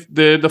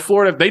the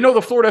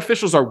Florida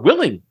officials are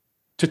willing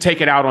to take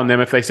it out on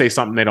them if they say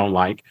something they don't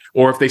like,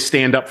 or if they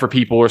stand up for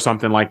people or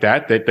something like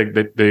that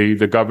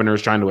the governor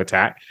is trying to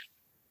attack.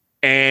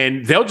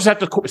 And they'll just have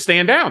to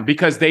stand down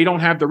because they don't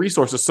have the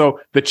resources.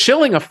 So the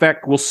chilling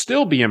effect will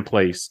still be in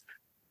place.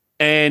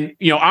 And,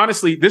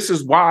 honestly, this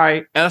is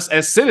why us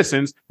as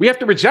citizens, we have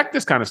to reject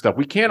this kind of stuff.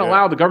 We can't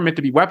allow the government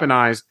to be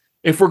weaponized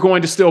if we're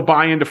going to still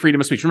buy into freedom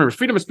of speech. Remember,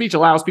 freedom of speech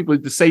allows people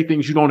to say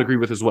things you don't agree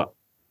with as well.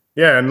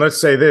 Yeah. And let's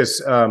say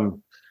this,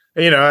 I'm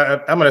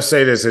going to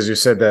say this as you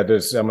said that.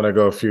 I'm going to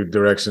go a few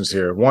directions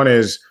here. One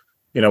is,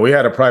 we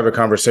had a private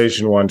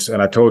conversation once,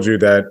 and I told you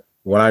that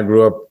when I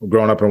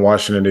growing up in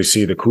Washington,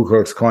 D.C., the Ku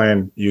Klux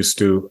Klan used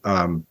to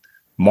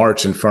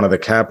march in front of the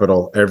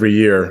Capitol every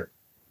year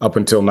up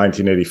until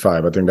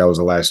 1985. I think that was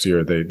the last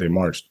year they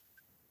marched.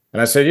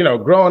 And I said,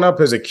 growing up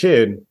as a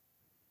kid,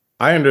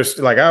 I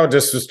understood, I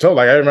was told,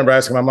 I remember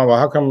asking my mom, well,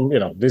 how come,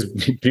 these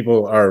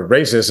people are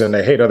racist and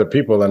they hate other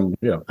people? And,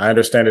 I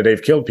understand that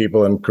they've killed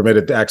people and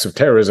committed acts of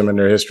terrorism in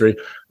their history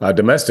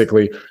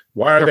domestically.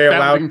 Why are they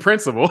allowed?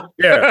 Principle.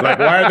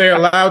 Why are they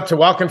allowed to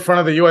walk in front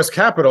of the U.S.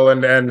 Capitol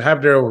and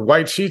have their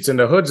white sheets and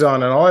the hoods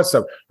on and all that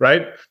stuff,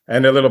 right?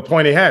 And their little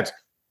pointy hats.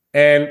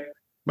 And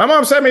my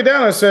mom sat me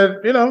down and said,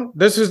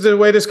 this is the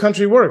way this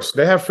country works.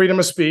 They have freedom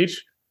of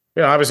speech.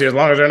 Obviously, as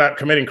long as they're not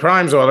committing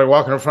crimes while they're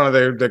walking in front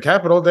of the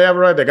Capitol, they have a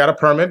right. They got a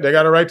permit. They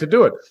got a right to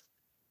do it.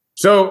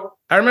 So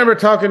I remember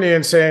talking to you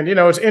and saying,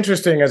 it's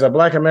interesting as a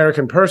Black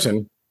American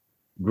person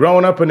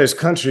growing up in this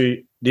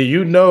country, do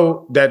you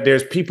know that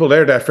there's people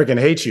there that freaking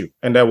hate you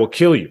and that will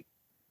kill you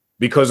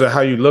because of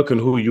how you look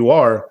and who you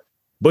are,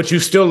 but you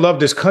still love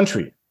this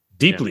country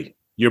deeply. Yeah.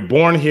 You're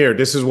born here.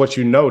 This is what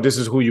you know. This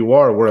is who you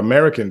are. We're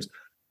Americans.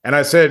 And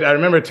I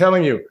remember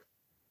telling you,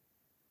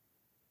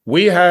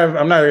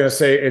 I'm not going to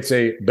say it's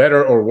a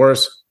better or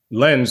worse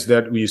lens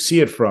that we see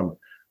it from,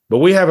 but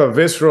we have a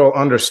visceral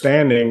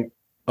understanding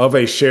of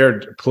a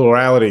shared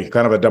plurality,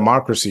 kind of a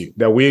democracy,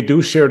 that we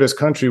do share this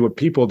country with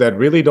people that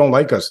really don't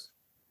like us.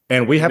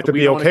 And we have to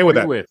be okay with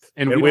that.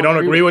 And we don't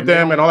agree with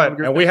them and all that.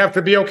 And we have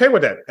to be okay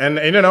with that. And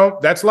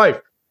that's life.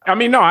 I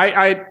mean, no,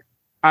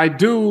 I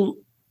do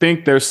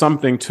think there's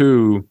something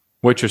to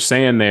what you're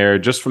saying there,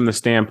 just from the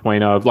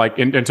standpoint of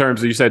in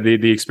terms of, you said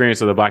the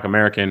experience of the Black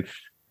American.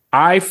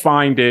 I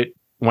find it,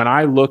 when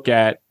I look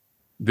at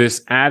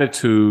this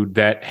attitude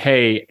that,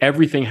 hey,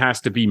 everything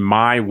has to be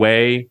my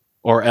way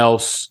or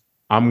else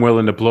I'm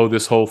willing to blow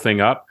this whole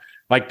thing up.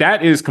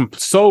 That is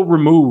so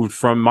removed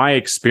from my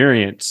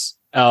experience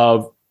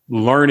of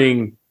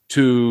learning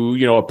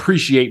to,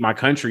 appreciate my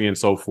country and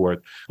so forth.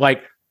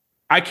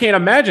 I can't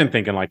imagine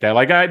thinking like that.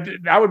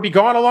 I would be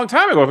gone a long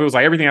time ago if it was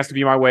everything has to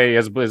be my way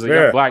as a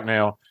young Black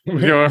male,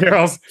 or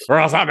else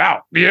I'm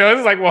out.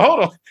 It's well, hold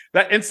on.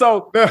 That's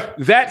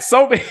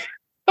so big.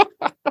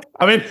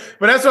 I mean,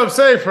 but that's what I'm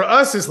saying. For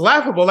us, it's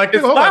laughable.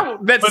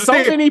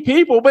 Many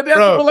people. But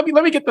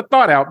let me get the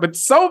thought out. But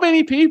so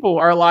many people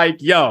are like,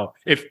 "Yo,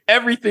 if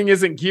everything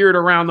isn't geared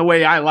around the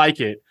way I like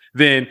it,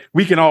 then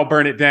we can all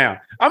burn it down."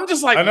 I'm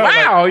just like,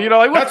 wow,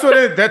 that's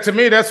what to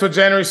me. That's what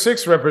January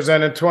 6th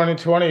represented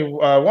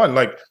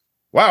 2021.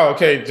 Wow,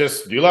 okay,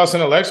 just you lost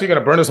an election, you're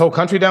gonna burn this whole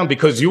country down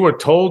because you were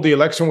told the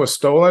election was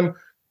stolen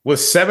with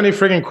 70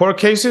 frigging court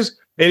cases.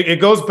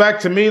 It goes back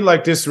to me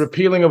this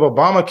repealing of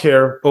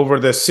Obamacare over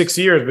the 6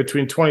 years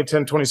between 2010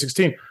 and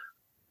 2016.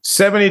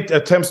 70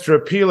 attempts to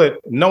repeal it,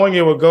 knowing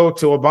it would go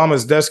to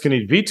Obama's desk and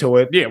he'd veto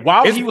it. Yeah,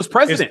 while he was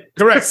president.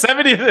 Correct.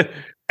 70.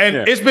 And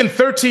it's been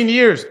 13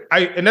 years.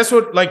 And that's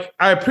what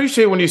I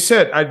appreciate when you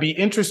said I'd be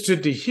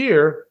interested to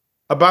hear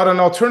about an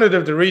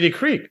alternative to Reedy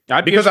Creek.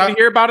 I'd be interested to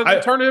hear about an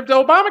alternative to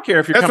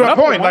Obamacare if you're that's coming my up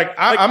point. with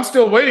I'm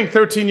still waiting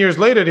 13 years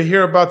later to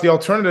hear about the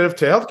alternative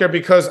to healthcare,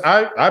 because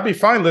I'd be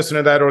fine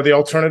listening to that, or the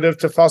alternative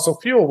to fossil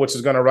fuel, which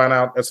is going to run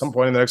out at some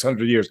point in the next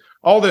 100 years.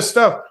 All this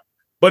stuff.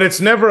 But it's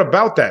never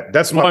about that.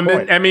 That's my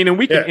point. I mean, and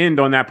we can end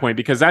on that point,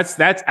 because that's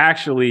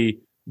actually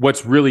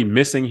what's really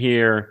missing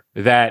here,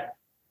 that,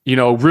 you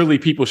know, really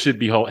people should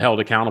be held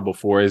accountable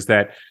for, is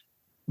that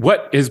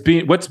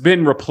what's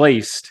been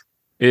replaced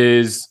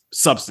is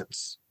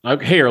substance.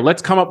 Like, here,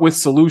 let's come up with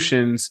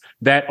solutions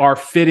that are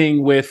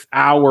fitting with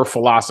our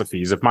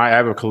philosophies. If I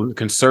have a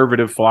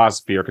conservative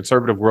philosophy or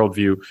conservative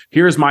worldview,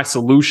 here's my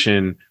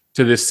solution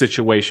to this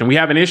situation. We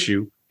have an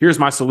issue. Here's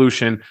my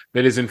solution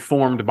that is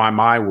informed by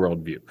my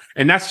worldview.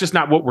 And that's just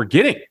not what we're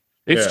getting.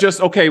 It's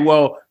just, okay,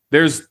 well,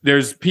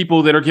 there's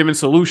people that are given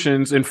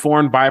solutions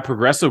informed by a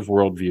progressive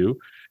worldview.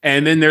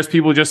 And then there's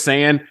people just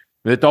saying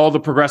that all the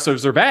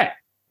progressives are bad.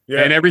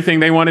 And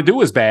everything they want to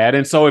do is bad.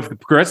 And so if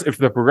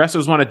the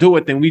progressives want to do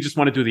it, then we just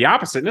want to do the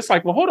opposite. And it's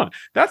like, well, hold on.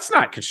 That's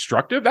not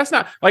constructive. That's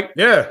not like,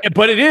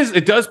 but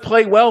it does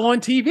play well on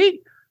TV.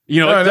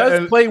 You know, it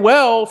does play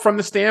well from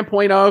the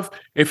standpoint of,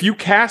 if you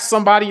cast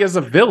somebody as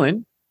a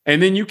villain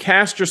and then you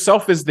cast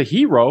yourself as the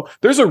hero,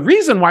 there's a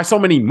reason why so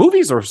many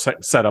movies are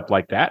set up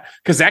like that,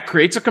 because that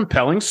creates a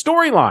compelling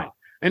storyline.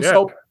 And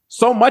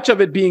so much of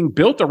it being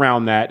built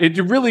around that, it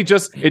really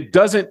just, it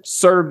doesn't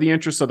serve the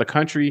interests of the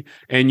country.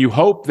 And you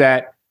hope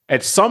that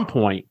at some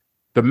point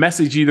the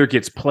message either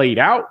gets played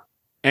out,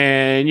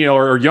 and, you know,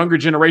 or younger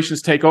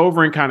generations take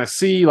over and kind of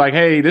see like,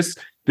 hey, this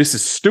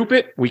is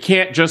stupid. You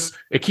can't just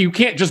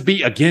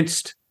be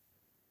against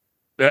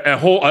a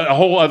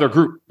whole other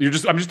group.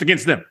 I'm just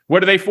against them.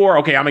 What are they for?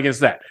 Okay, I'm against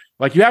that.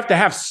 Like, you have to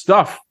have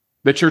stuff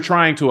that you're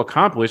trying to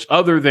accomplish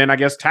other than, I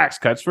guess, tax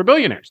cuts for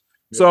billionaires.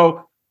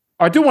 So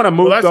I do want to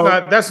move.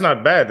 Well, that's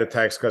not bad. The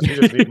tax cuts. You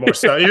just need more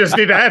stuff. You just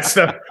need to add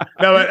stuff.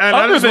 No,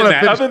 other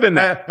than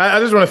that, I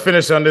just want to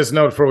finish on this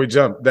note before we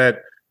jump. That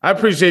I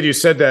appreciate you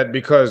said that,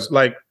 because,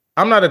 like,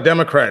 I'm not a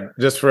Democrat.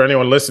 Just for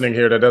anyone listening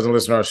here that doesn't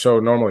listen to our show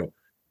normally,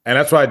 and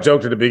that's why I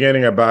joked at the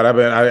beginning about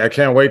I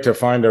can't wait to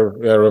find a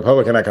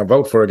Republican I can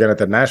vote for again at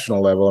the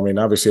national level. I mean,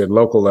 obviously at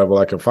local level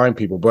I can find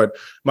people, but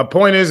my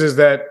point is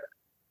that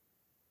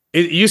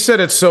you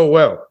said it so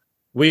well.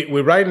 We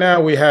right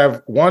now we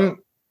have one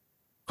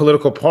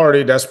political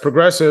party that's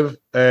progressive,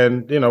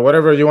 and, you know,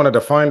 whatever you want to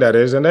define that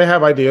is, and they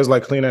have ideas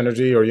like clean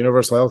energy or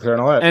universal healthcare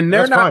and all that, and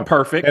they're not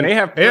perfect, and they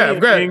have things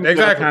that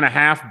are kind of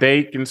half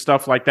baked and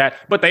stuff like that,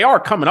 but they are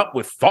coming up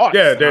with thoughts.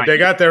 They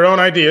got their own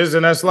ideas,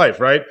 and that's life,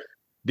 right?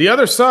 The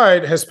other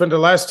side has spent the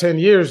last 10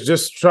 years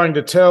just trying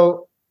to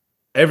tell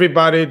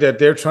everybody that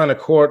they're trying to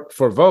court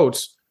for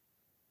votes,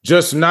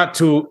 just not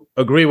to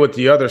agree with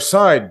the other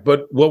side.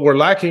 But what we're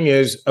lacking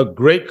is a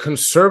great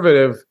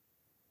conservative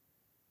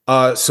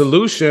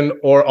solution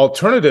or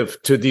alternative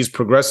to these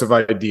progressive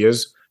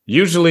ideas.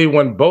 Usually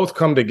when both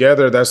come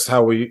together, that's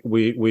how we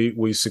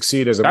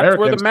succeed as Americans. That's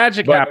where the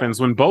magic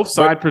happens, when both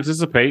sides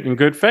participate in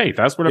good faith.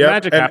 That's where the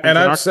magic happens. And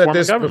I've said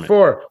this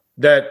before,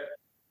 that,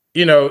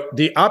 you know,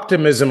 the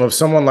optimism of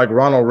someone like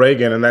Ronald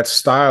Reagan and that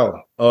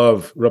style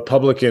of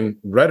Republican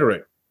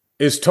rhetoric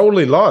is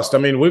totally lost. I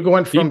mean, we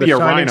went from the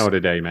rhino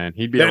today, man.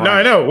 He'd be a rhino. No,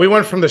 I know. We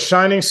went from the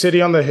shining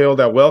city on the hill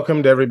that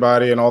welcomed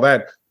everybody and all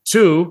that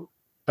to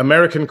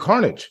American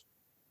carnage.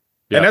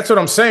 Yeah. And that's what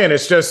I'm saying.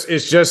 It's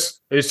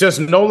just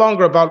no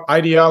longer about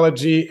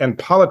ideology and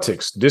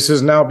politics. This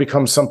has now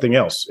become something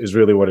else, is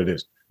really what it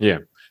is. Yeah.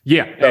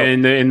 Yeah. So,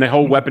 and the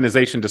whole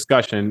weaponization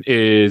discussion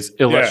is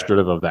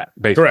illustrative of that,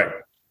 basically.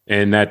 Correct.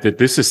 And that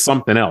this is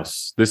something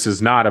else. This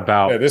is not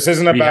about, this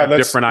isn't about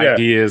different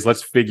ideas.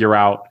 Let's figure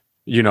out,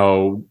 you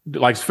know,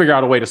 like figure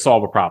out a way to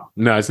solve a problem.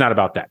 No, it's not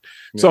about that.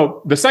 Yeah.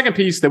 So the second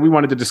piece that we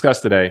wanted to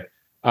discuss today,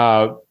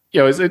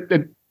 is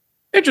an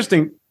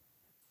interesting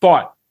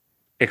thought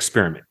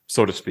experiment,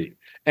 so to speak.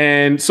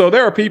 And so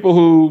there are people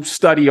who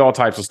study all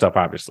types of stuff,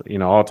 obviously, you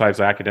know, all types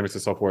of academics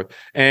and so forth.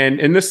 And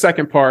in this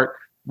second part,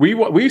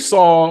 we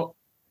saw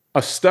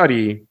a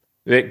study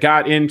that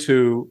got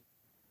into,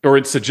 or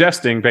it's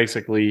suggesting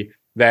basically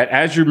that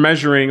as you're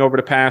measuring over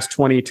the past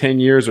 10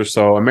 years or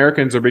so,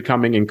 Americans are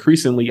becoming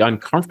increasingly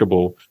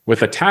uncomfortable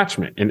with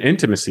attachment and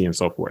intimacy and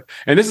so forth.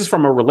 And this is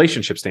from a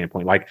relationship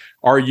standpoint. Like,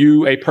 are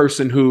you a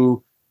person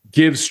who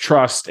gives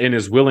trust and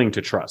is willing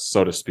to trust,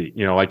 so to speak?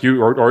 You know, like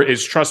or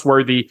is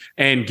trustworthy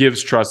and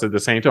gives trust at the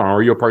same time? Or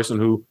are you a person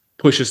who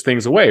pushes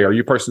things away? Are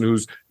you a person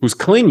who's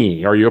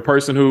clingy? Are you a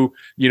person who,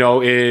 you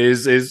know,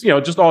 is you know,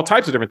 just all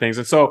types of different things?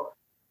 And so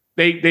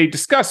they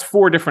discuss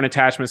 4 different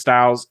attachment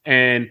styles,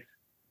 and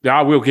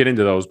I will get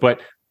into those.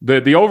 But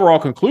the overall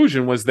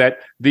conclusion was that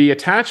the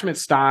attachment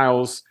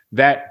styles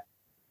that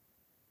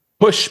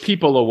push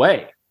people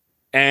away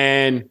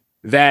and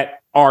that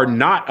are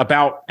not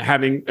about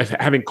having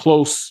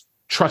close,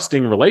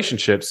 trusting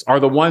relationships are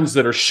the ones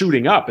that are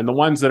shooting up, and the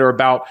ones that are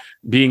about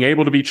being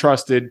able to be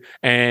trusted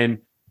and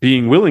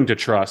being willing to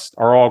trust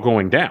are all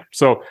going down.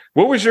 So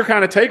what was your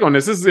kind of take on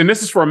this? This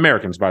is for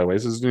Americans, by the way.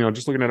 This is,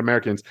 just looking at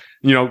Americans,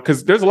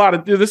 because there's a lot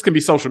of, this can be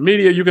social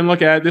media you can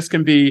look at. This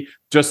can be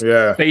just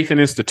faith in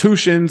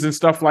institutions and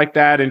stuff like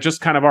that, and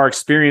just kind of our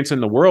experience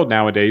in the world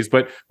nowadays.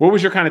 But what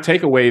was your kind of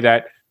takeaway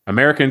that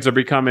Americans are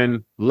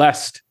becoming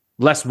less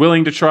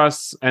willing to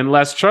trust and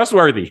less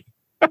trustworthy?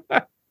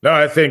 No,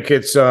 I think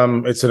it's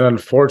an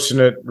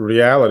unfortunate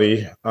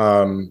reality.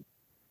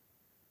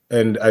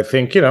 And I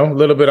think, a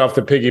little bit off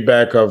the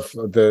piggyback of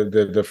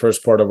the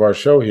first part of our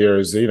show here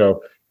is,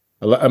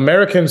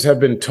 Americans have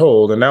been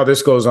told, and now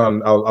this goes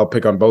on, I'll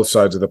pick on both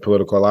sides of the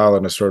political aisle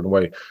in a certain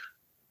way,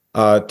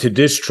 to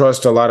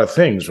distrust a lot of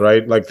things,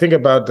 right? Like, think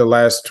about the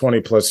last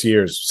 20 plus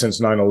years since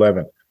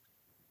 9/11.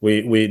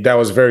 We that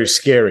was very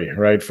scary,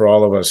 right, for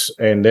all of us.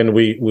 And then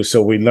we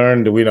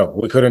learned,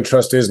 we couldn't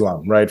trust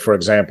Islam, right, for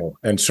example,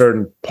 and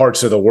certain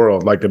parts of the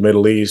world like the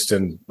Middle East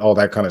and all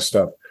that kind of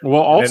stuff.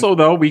 Well, also,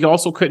 though, we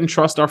also couldn't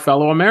trust our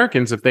fellow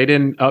Americans if they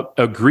didn't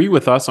agree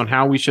with us on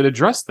how we should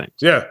address things.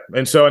 Yeah.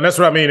 And that's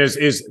what I mean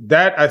is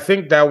that I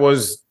think that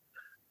was,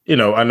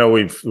 I know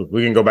we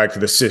can go back to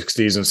the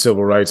 60s and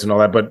civil rights and all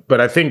that, but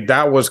I think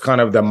that was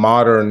kind of the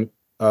modern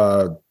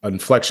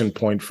inflection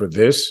point for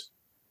this,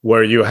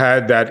 where you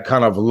had that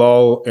kind of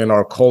lull in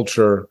our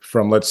culture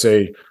from, let's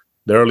say,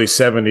 the early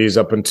 70s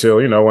up until,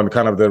 when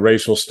kind of the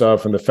racial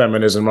stuff and the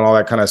feminism and all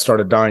that kind of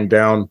started dying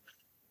down.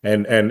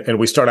 And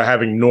we started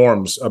having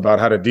norms about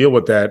how to deal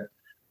with that.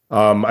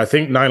 I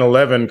think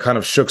 9/11 kind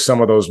of shook some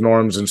of those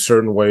norms in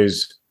certain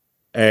ways.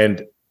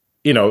 And,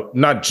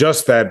 not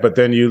just that, but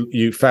then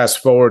you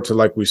fast forward to,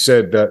 like we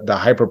said, the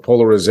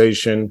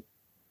hyperpolarization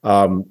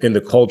in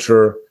the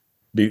culture,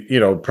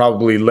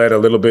 probably led a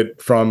little bit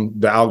from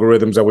the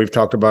algorithms that we've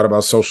talked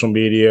about social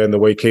media and the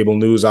way cable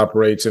news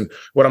operates. And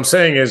what I'm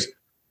saying is,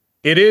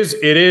 it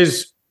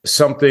is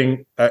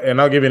something,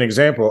 and I'll give you an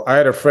example. I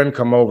had a friend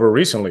come over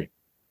recently,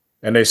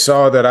 and they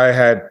saw that I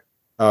had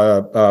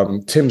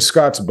Tim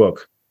Scott's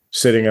book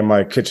sitting in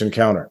my kitchen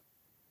counter.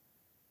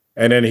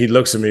 And then he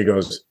looks at me,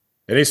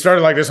 and he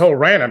started like this whole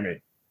rant at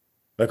me.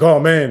 Like, oh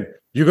man,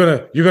 you're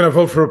gonna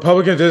vote for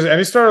Republicans? And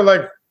he started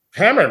like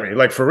hammering me,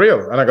 like for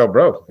real. And I go,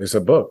 bro, it's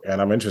a book,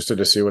 and I'm interested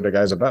to see what the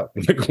guy's about.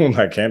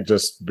 I can't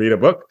just read a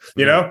book,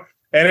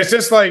 And it's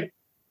just like,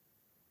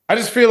 I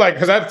just feel like,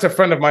 because that's a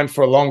friend of mine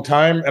for a long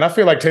time, and I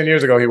feel like 10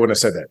 years ago he wouldn't have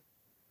said that.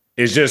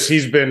 It's just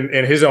he's been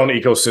in his own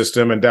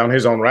ecosystem and down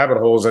his own rabbit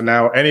holes, and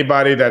now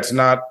anybody that's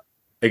not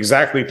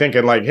exactly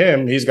thinking like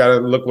him, he's got to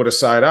look with a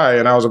side eye,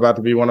 and I was about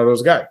to be one of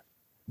those guys.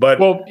 But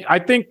I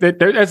think that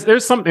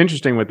there's something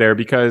interesting with there,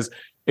 because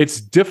it's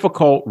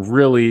difficult,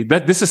 really,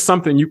 that this is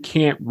something you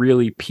can't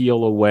really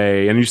peel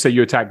away. And you say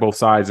you attack both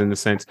sides in the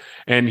sense.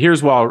 And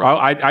here's why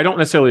I don't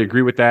necessarily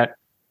agree with that,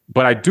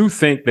 but I do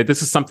think that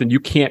this is something you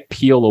can't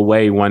peel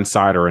away one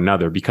side or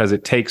another, because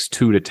it takes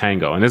two to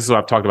tango. And this is what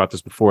I've talked about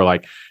this before.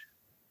 Like,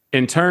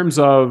 in terms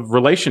of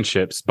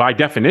relationships, by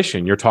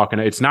definition,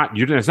 it's not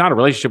a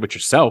relationship with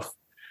yourself.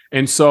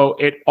 And so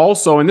it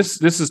also, and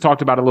this is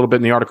talked about a little bit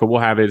in the article.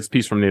 We'll have it. It's a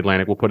piece from The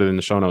Atlantic. We'll put it in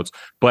the show notes.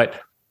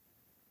 But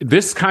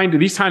these kind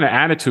of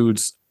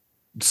attitudes,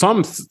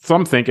 some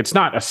think it's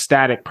not a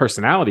static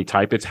personality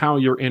type. It's how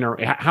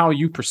how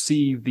you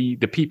perceive the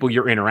people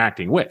you're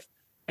interacting with.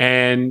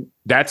 And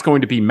that's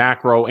going to be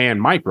macro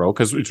and micro,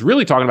 because it's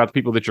really talking about the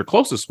people that you're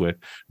closest with.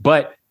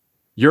 But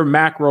your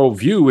macro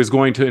view is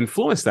going to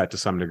influence that to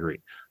some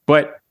degree.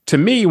 But to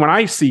me, when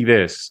I see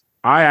this,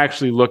 I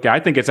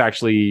think it's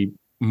actually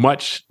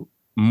much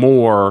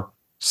more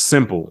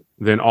simple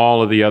than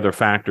all of the other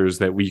factors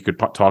that we could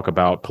talk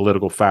about,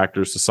 political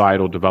factors,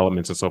 societal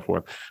developments, and so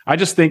forth. I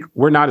just think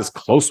we're not as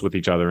close with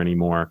each other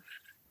anymore,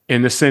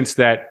 in the sense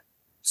that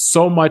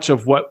so much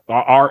of what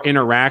our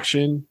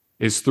interaction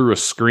is through a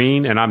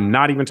screen. And I'm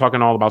not even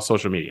talking all about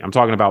social media. I'm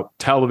talking about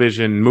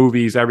television,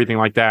 movies, everything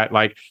like that.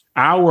 Like,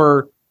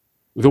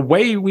 the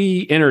way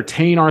we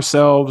entertain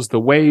ourselves, the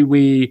way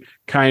we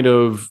kind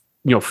of,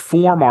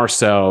 form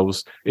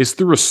ourselves is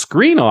through a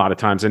screen a lot of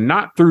times, and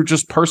not through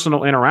just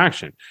personal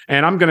interaction.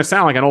 And I'm going to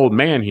sound like an old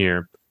man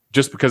here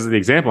just because of the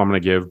example I'm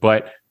going to give.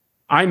 But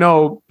I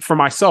know for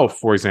myself,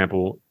 for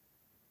example,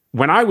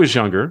 when I was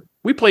younger,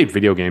 we played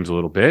video games a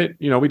little bit,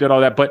 we did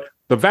all that. But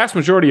the vast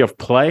majority of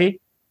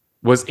play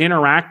was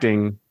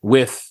interacting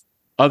with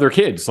other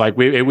kids. Like,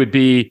 it would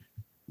be,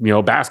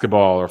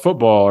 basketball or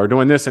football or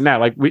doing this and that.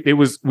 Like,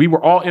 we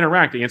were all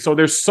interacting. And so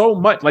there's so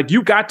much, like,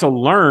 you got to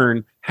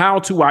learn how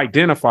to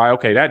identify,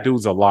 okay, that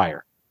dude's a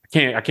liar.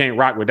 I can't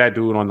rock with that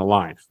dude on the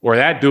line, or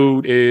that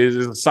dude is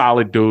a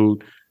solid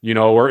dude,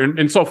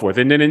 and so forth.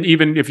 And then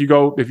even if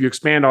you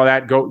expand all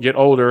that, get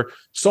older,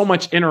 so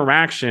much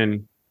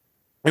interaction,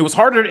 it was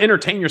harder to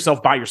entertain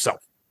yourself by yourself,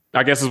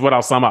 I guess is what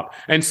I'll sum up.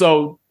 And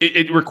so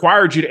it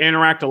required you to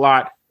interact a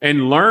lot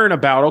and learn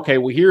about, okay,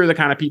 well, here are the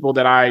kind of people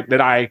that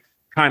I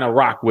kind of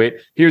rock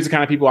with. Here's the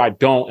kind of people I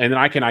don't. And then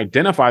I can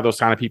identify those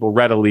kind of people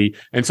readily.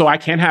 And so I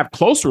can have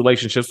close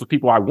relationships with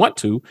people I want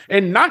to,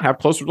 and not have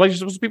close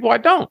relationships with people I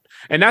don't.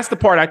 And that's the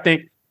part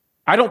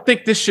I don't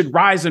think this should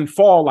rise and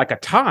fall like a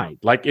tide.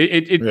 Like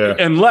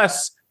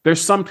unless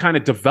there's some kind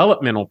of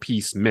developmental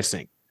piece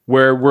missing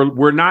where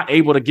we're not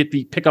able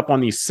to pick up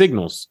on these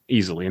signals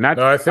easily. And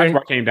that's where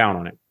I came down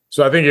on it.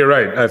 So I think you're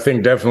right. I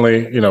think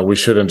definitely, we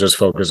shouldn't just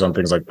focus on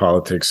things like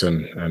politics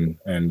and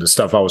the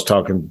stuff I was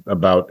talking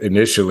about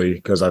initially,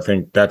 because I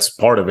think that's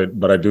part of it.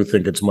 But I do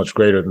think it's much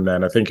greater than that.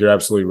 And I think you're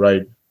absolutely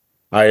right.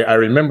 I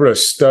remember a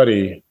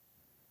study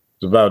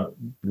about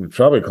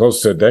probably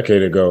close to a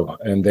decade ago,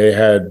 and they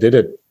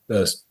did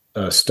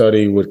a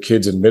study with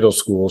kids in middle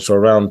school, so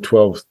around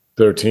 12,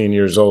 13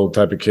 years old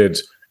type of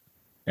kids.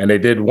 And they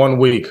did 1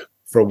 week.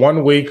 For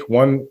 1 week,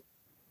 one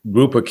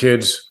group of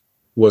kids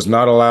was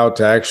not allowed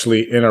to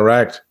actually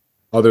interact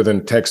other than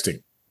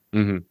texting.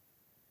 Mm-hmm.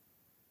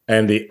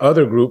 And the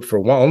other group for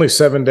only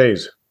 7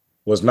 days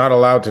was not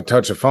allowed to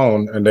touch a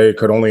phone, and they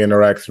could only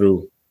interact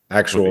through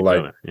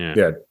actual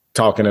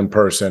talking in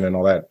person and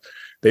all that.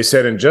 They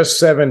said in just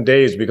 7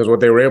 days, because what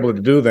they were able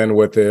to do then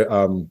with the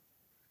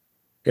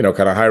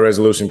kind of high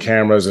resolution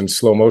cameras and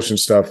slow motion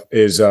stuff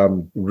is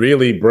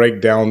really break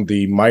down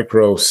the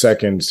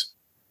microseconds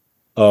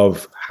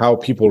of how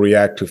people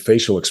react to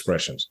facial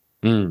expressions.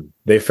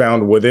 They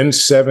found within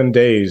 7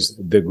 days,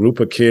 the group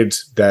of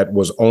kids that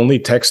was only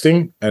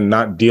texting and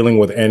not dealing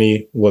with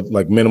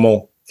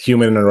minimal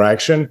human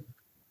interaction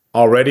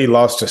already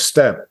lost a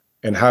step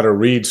in how to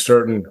read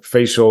certain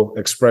facial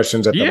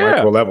expressions at the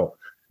micro level.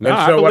 And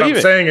so what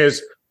I'm saying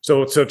is,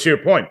 so to your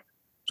point,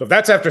 so if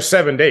that's after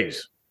 7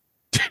 days,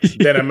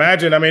 then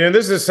imagine, and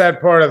this is a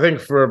sad part, I think,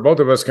 for both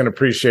of us can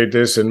appreciate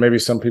this, and maybe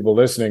some people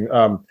listening.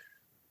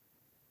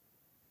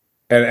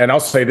 And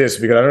I'll say this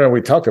because I don't know, we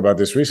talked about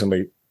this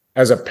recently.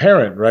 As a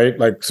parent, right?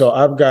 So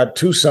I've got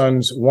two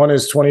sons. One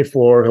is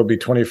 24. He'll be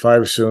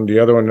 25 soon. The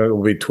other one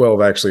will be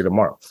 12 actually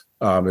tomorrow.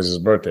 Is his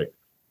birthday.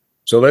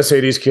 So let's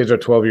say these kids are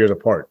 12 years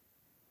apart.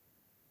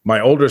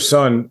 My older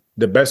son,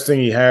 the best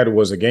thing he had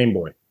was a Game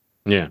Boy.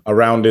 Yeah.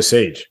 Around this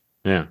age.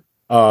 Yeah.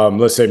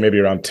 Let's say maybe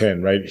around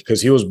 10, right? Because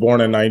he was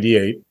born in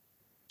 98.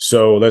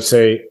 So let's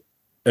say,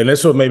 and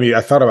this was maybe,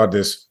 I thought about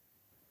this.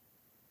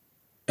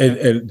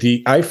 And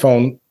the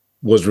iPhone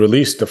was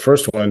released, the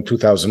first one in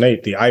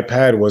 2008. The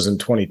iPad was in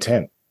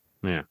 2010.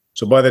 Yeah.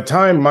 So by the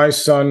time my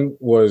son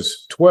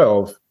was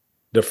 12,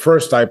 the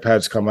first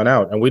iPad's coming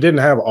out, and we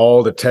didn't have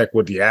all the tech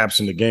with the apps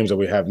and the games that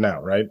we have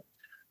now, right?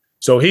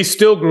 So he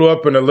still grew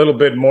up in a little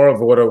bit more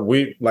of what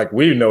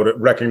we know to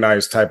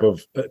recognize type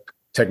of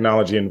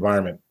technology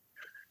environment.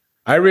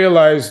 I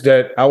realized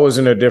that I was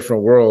in a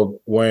different world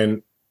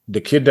when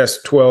the kid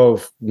that's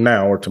 12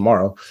 now or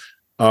tomorrow,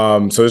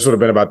 so this would have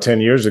been about 10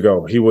 years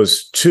ago. He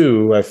was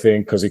 2, I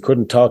think, because he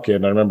couldn't talk yet.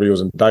 And I remember he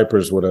was in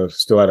diapers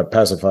still had a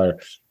pacifier.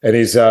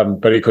 And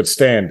but he could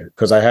stand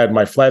because I had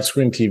my flat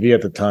screen TV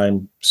at the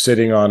time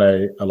sitting on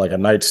a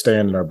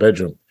nightstand in our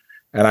bedroom.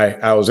 And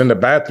I was in the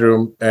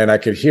bathroom and I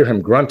could hear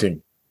him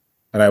grunting.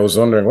 And I was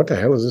wondering, what the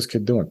hell is this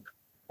kid doing?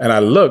 And I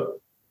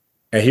looked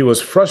and he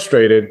was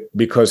frustrated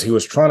because he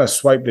was trying to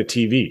swipe the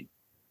TV,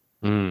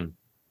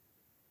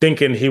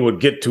 thinking he would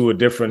get to a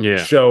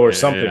different show or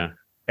something. Yeah.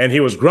 And he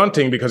was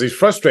grunting because he's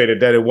frustrated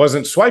that it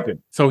wasn't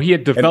swiping. So he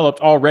had developed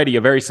already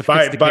a very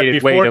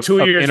sophisticated way of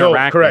 2 years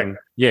interacting. Old, correct.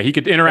 Yeah, he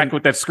could interact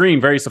with that screen in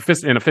a very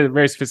sophisticated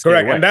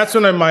correct. way. And that's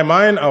when in my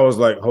mind, I was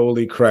like,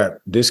 holy crap,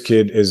 this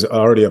kid is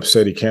already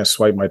upset he can't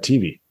swipe my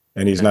TV.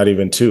 And he's not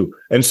even 2.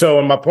 And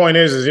so my point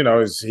is he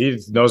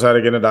knows how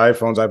to get into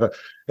iPhones, iPad.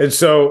 And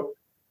so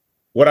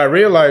what I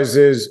realized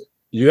is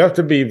we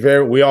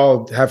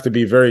all have to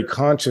be very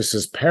conscious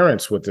as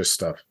parents with this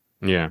stuff.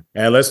 Yeah.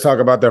 And let's talk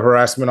about the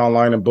harassment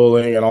online and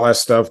bullying and all that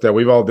stuff that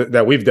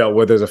we've dealt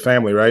with as a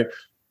family, right?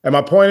 And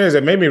my point is,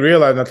 it made me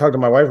realize, and I talked to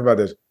my wife about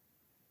this.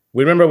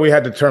 We remember we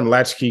had the term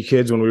latchkey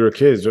kids when we were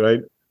kids,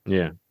 right?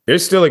 Yeah. It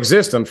still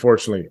exists,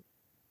 unfortunately.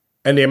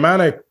 And the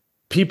amount of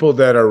people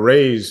that are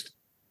raised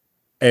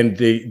and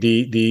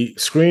the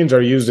screens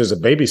are used as a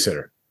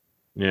babysitter.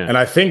 Yeah. And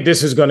I think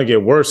this is going to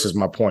get worse, is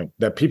my point,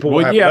 that people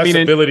will have less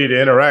ability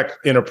to interact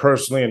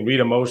interpersonally and read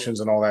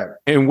emotions and all that.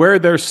 And where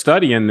they're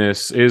studying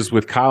this is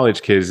with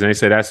college kids. And they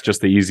say that's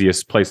just the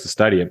easiest place to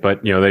study it.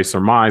 But, they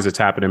surmise it's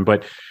happening,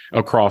 but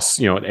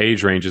across,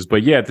 age ranges.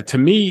 But yeah, to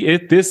me,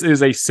 this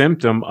is a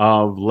symptom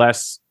of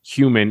less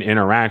human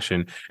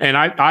interaction. And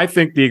I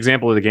think the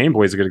example of the Game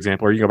Boy is a good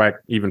example, or you go back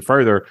even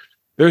further.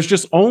 There's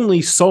just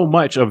only so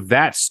much of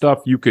that stuff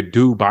you could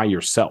do by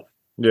yourself.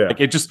 Yeah.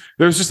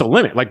 There's just a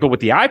limit. But with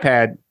the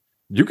iPad,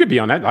 you could be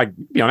on that,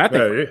 thing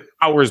for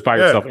hours by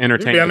yourself,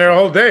 entertaining. You'd be on there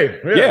all day.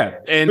 Yeah.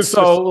 And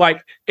so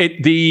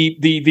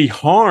the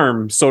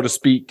harm, so to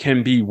speak,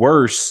 can be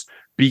worse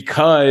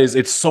because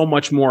it's so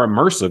much more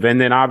immersive.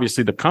 And then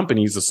obviously the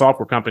companies, the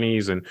software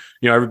companies, and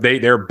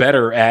they're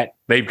better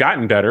they've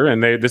gotten better,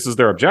 and this is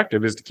their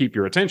objective, is to keep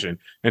your attention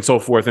and so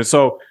forth. And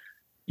so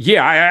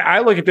yeah, I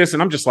look at this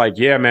and I'm just like,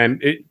 yeah, man,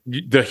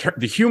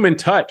 the human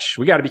touch,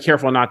 we got to be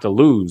careful not to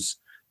lose.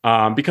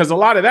 Because a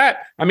lot of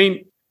that,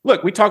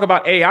 look, we talk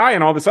about AI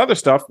and all this other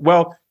stuff.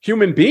 Well,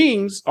 human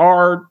beings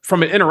are,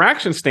 from an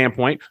interaction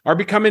standpoint, are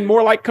becoming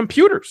more like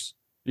computers.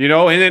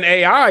 And then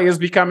AI is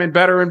becoming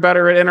better and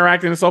better at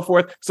interacting and so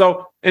forth.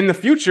 So in the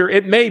future,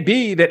 it may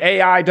be that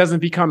AI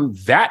doesn't become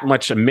that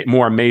much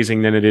more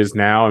amazing than it is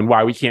now, and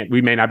why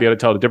we may not be able to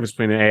tell the difference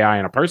between an AI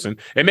and a person.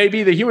 It may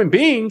be that human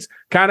beings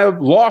kind of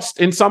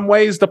lost in some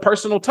ways the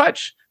personal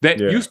touch that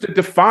used to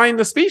define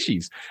the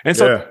species. And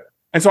so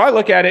I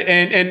look at it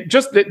and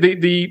just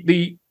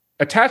the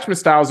attachment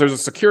styles. There's a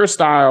secure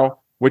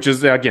style, which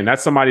is, again,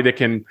 that's somebody that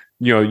can,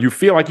 you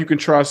feel like you can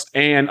trust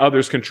and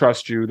others can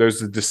trust you. There's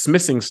the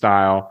dismissing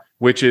style,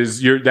 which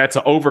is that's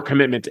an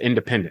overcommitment to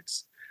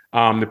independence.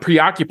 The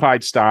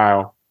preoccupied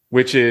style,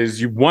 which is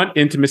you want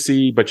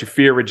intimacy, but you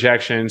fear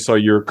rejection. So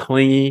you're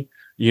clingy,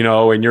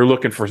 and you're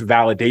looking for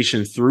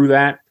validation through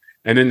that.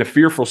 And then the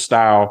fearful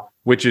style,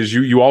 which is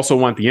you also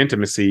want the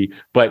intimacy,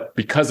 but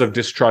because of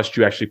distrust,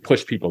 you actually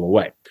push people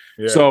away.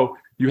 Yeah. So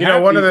you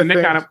have one of the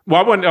things.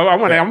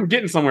 I'm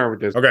getting somewhere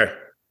with this. Okay.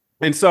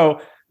 And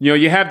so,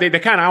 you have, they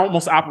kind of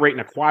almost operate in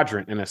a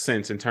quadrant in a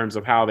sense in terms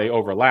of how they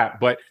overlap.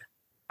 But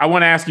I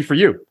want to ask you, for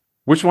you,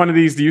 which one of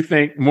these do you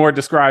think more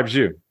describes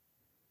you?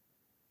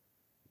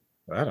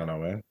 I don't know,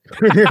 man.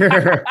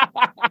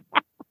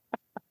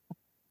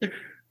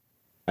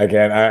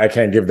 I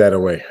can't give that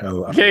away.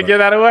 Can't give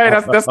that away?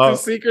 That's too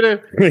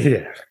secretive?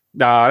 Yeah.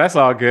 No, that's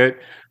all good.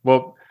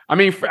 Well, I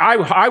mean,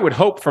 I would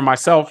hope for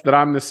myself that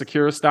I'm the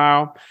secure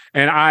style,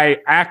 and I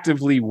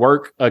actively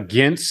work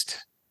against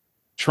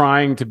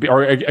trying to be,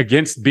 or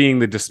against being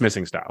the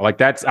dismissing style.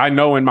 Like I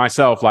know in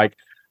myself, like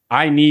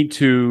I need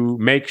to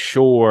make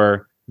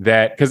sure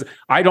that, because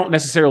I don't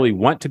necessarily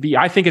want to be,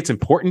 I think it's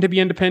important to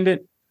be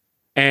independent.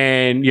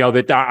 And,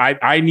 that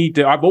I need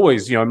to, I've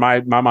always, in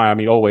my mind, I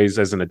mean, always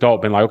as an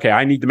adult been like, okay,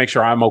 I need to make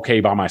sure I'm okay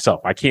by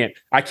myself. I can't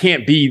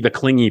be the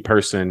clingy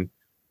person,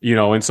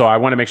 and so I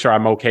want to make sure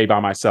I'm okay by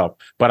myself.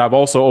 But I've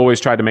also always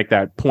tried to make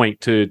that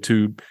point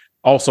to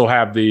also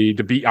have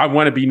I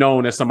want to be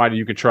known as somebody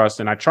you can trust.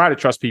 And I try to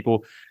trust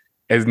people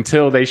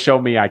until they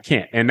show me I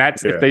can't. And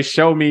that's if they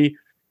show me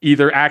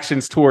either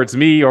actions towards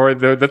me or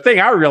the thing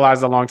I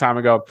realized a long time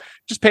ago,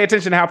 just pay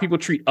attention to how people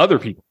treat other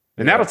people.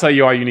 And that'll tell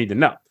you all you need to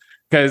know.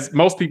 Because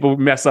most people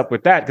mess up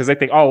with that because they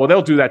think, oh, well,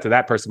 they'll do that to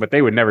that person, but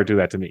they would never do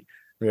that to me.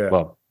 Yeah.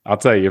 Well, I'll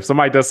tell you, if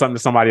somebody does something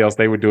to somebody else,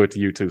 they would do it to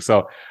you too.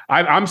 So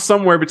I'm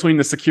somewhere between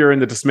the secure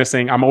and the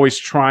dismissing. I'm always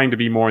trying to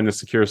be more in the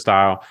secure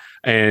style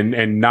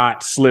and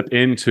not slip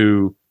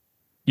into,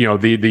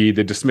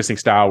 the dismissing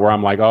style where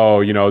I'm like,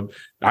 oh,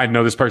 I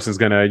know this person's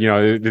gonna,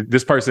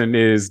 this person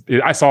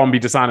I saw him be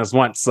dishonest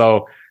once,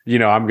 so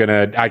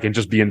I can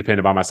just be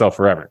independent by myself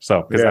forever.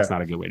 So because that's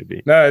not a good way to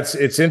be. No,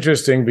 it's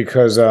interesting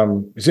because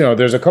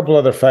there's a couple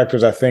other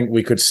factors I think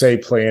we could say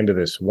play into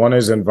this. One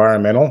is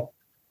environmental,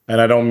 and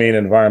I don't mean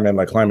environment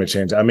like climate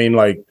change. I mean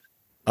like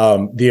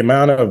the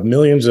amount of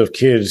millions of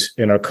kids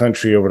in our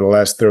country over the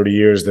last 30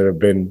 years that have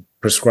been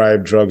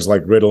prescribed drugs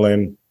like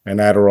Ritalin and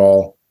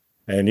Adderall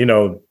and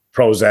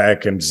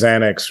Prozac and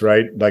Xanax,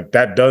 right? Like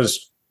that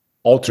does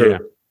alter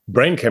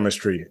brain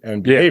chemistry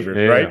and behavior,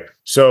 right? Yeah.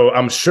 So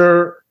I'm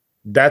sure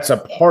that's a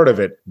part of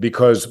it,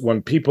 because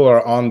when people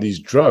are on these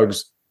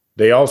drugs,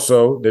 they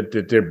also,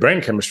 their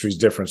brain chemistry is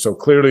different. So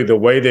clearly the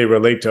way they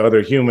relate to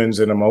other humans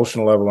and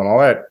emotional level and all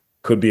that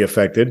could be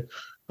affected.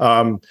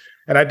 And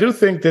I do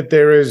think that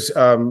there is,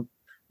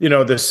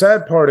 the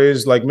sad part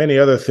is, like many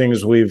other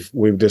things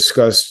we've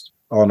discussed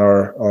on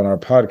our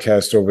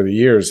podcast over the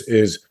years,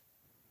 is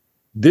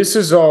this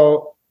is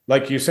all,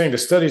 like you're saying, the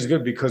study is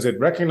good because it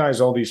recognized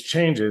all these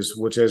changes,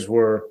 which as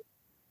we're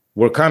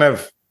kind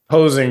of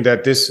posing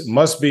that this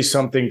must be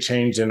something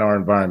changed in our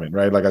environment,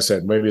 right? Like I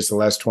said, maybe it's the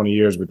last 20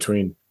 years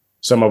between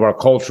some of our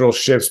cultural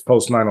shifts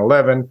post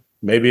 9/11.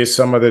 Maybe it's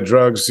some of the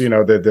drugs,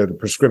 the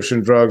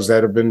prescription drugs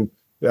that have been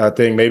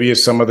thing. Maybe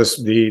it's some of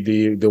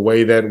the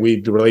way that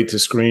we relate to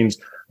screens.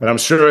 And I'm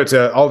sure it's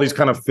all these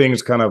kind of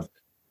things kind of,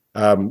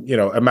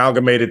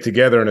 amalgamated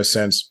together in a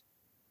sense.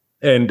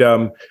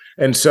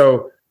 And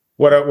so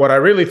what I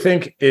really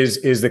think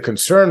is the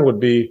concern would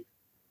be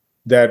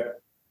that,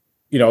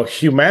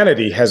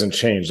 humanity hasn't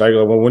changed. Like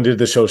when we did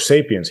the show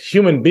Sapiens,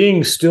 human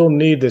beings still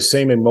need the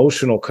same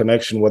emotional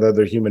connection with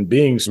other human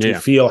beings to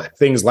feel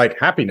things like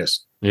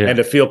happiness and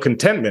to feel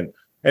contentment.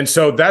 And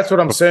so that's what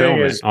I'm saying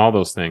is all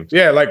those things.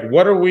 Yeah. Like,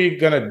 what are we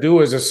going to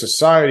do as a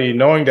society,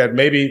 knowing that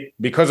maybe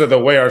because of the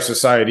way our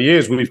society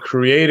is, we've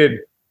created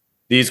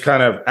these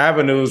kind of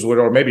avenues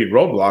or maybe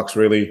roadblocks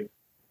really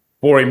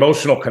for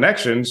emotional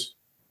connections.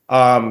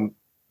 I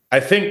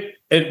think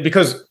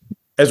because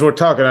as we're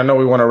talking, I know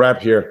we want to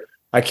wrap here.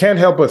 I can't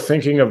help but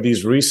thinking of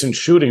these recent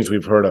shootings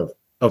we've heard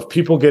of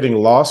people getting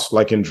lost,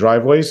 like in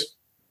driveways,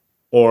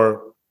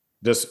 or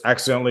just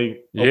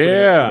accidentally opening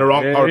the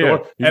wrong car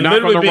door. You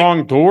knock on the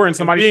wrong door and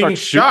somebody starts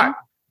shot,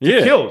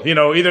 killed.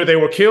 Either they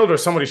were killed or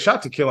somebody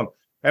shot to kill them.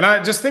 And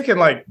I just thinking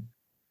like,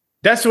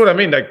 that's what I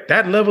mean. Like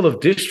that level of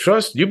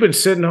distrust, you've been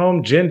sitting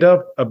home ginned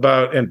up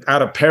about and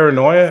out of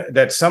paranoia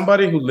that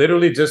somebody who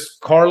literally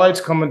just car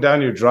lights coming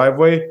down your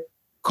driveway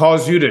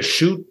cause you to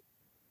shoot,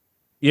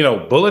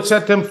 bullets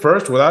at them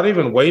first without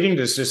even waiting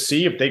to just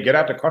see if they get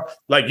out the car.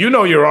 Like,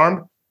 you're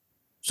armed.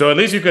 So at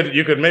least you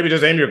could maybe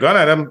just aim your gun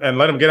at him and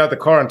let him get out the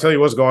car and tell you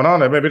what's going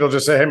on. And maybe they'll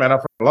just say, "Hey man, I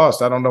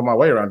lost. I don't know my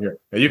way around here."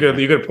 And you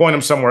could point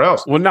him somewhere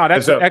else. Well, no,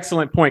 that's an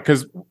excellent point,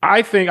 because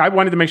I think I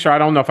wanted to make sure, I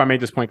don't know if I made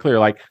this point clear.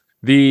 Like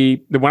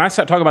when I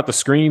talk about the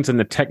screens and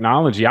the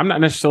technology, I'm not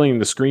necessarily in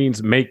the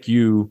screens make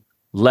you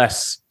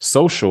less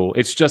social.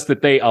 It's just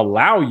that they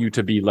allow you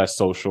to be less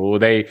social.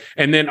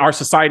 And then our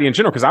society in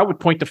general, because I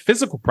would point to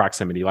physical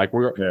proximity, like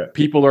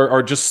people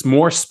are just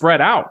more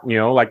spread out,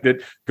 like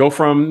that go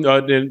from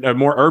a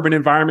more urban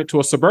environment to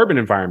a suburban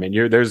environment.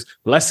 There's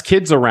less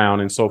kids around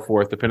and so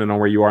forth, depending on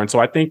where you are. And so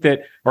I think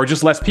that, or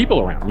just less people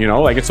around,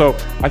 and so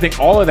I think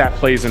all of that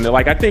plays into,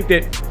 like, I think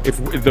that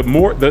if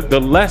the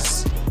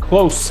less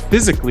close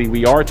physically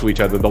we are to each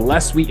other, the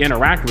less we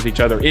interact with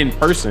each other in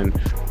person,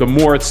 the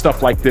more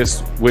stuff like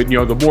this would,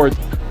 the more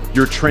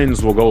your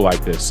trends will go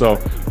like this. So,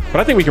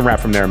 but I think we can wrap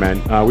from there, man.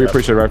 We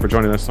appreciate it, right, for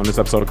joining us on this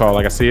episode of Call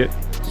Like I See It.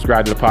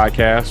 Subscribe to the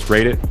podcast,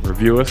 rate it,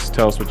 review us,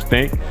 tell us what you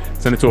think,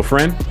 send it to a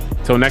friend.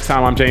 Until next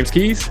time, I'm James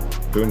Keys.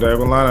 Doing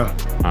Diagonal. All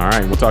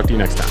right, we'll talk to you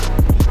next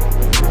time.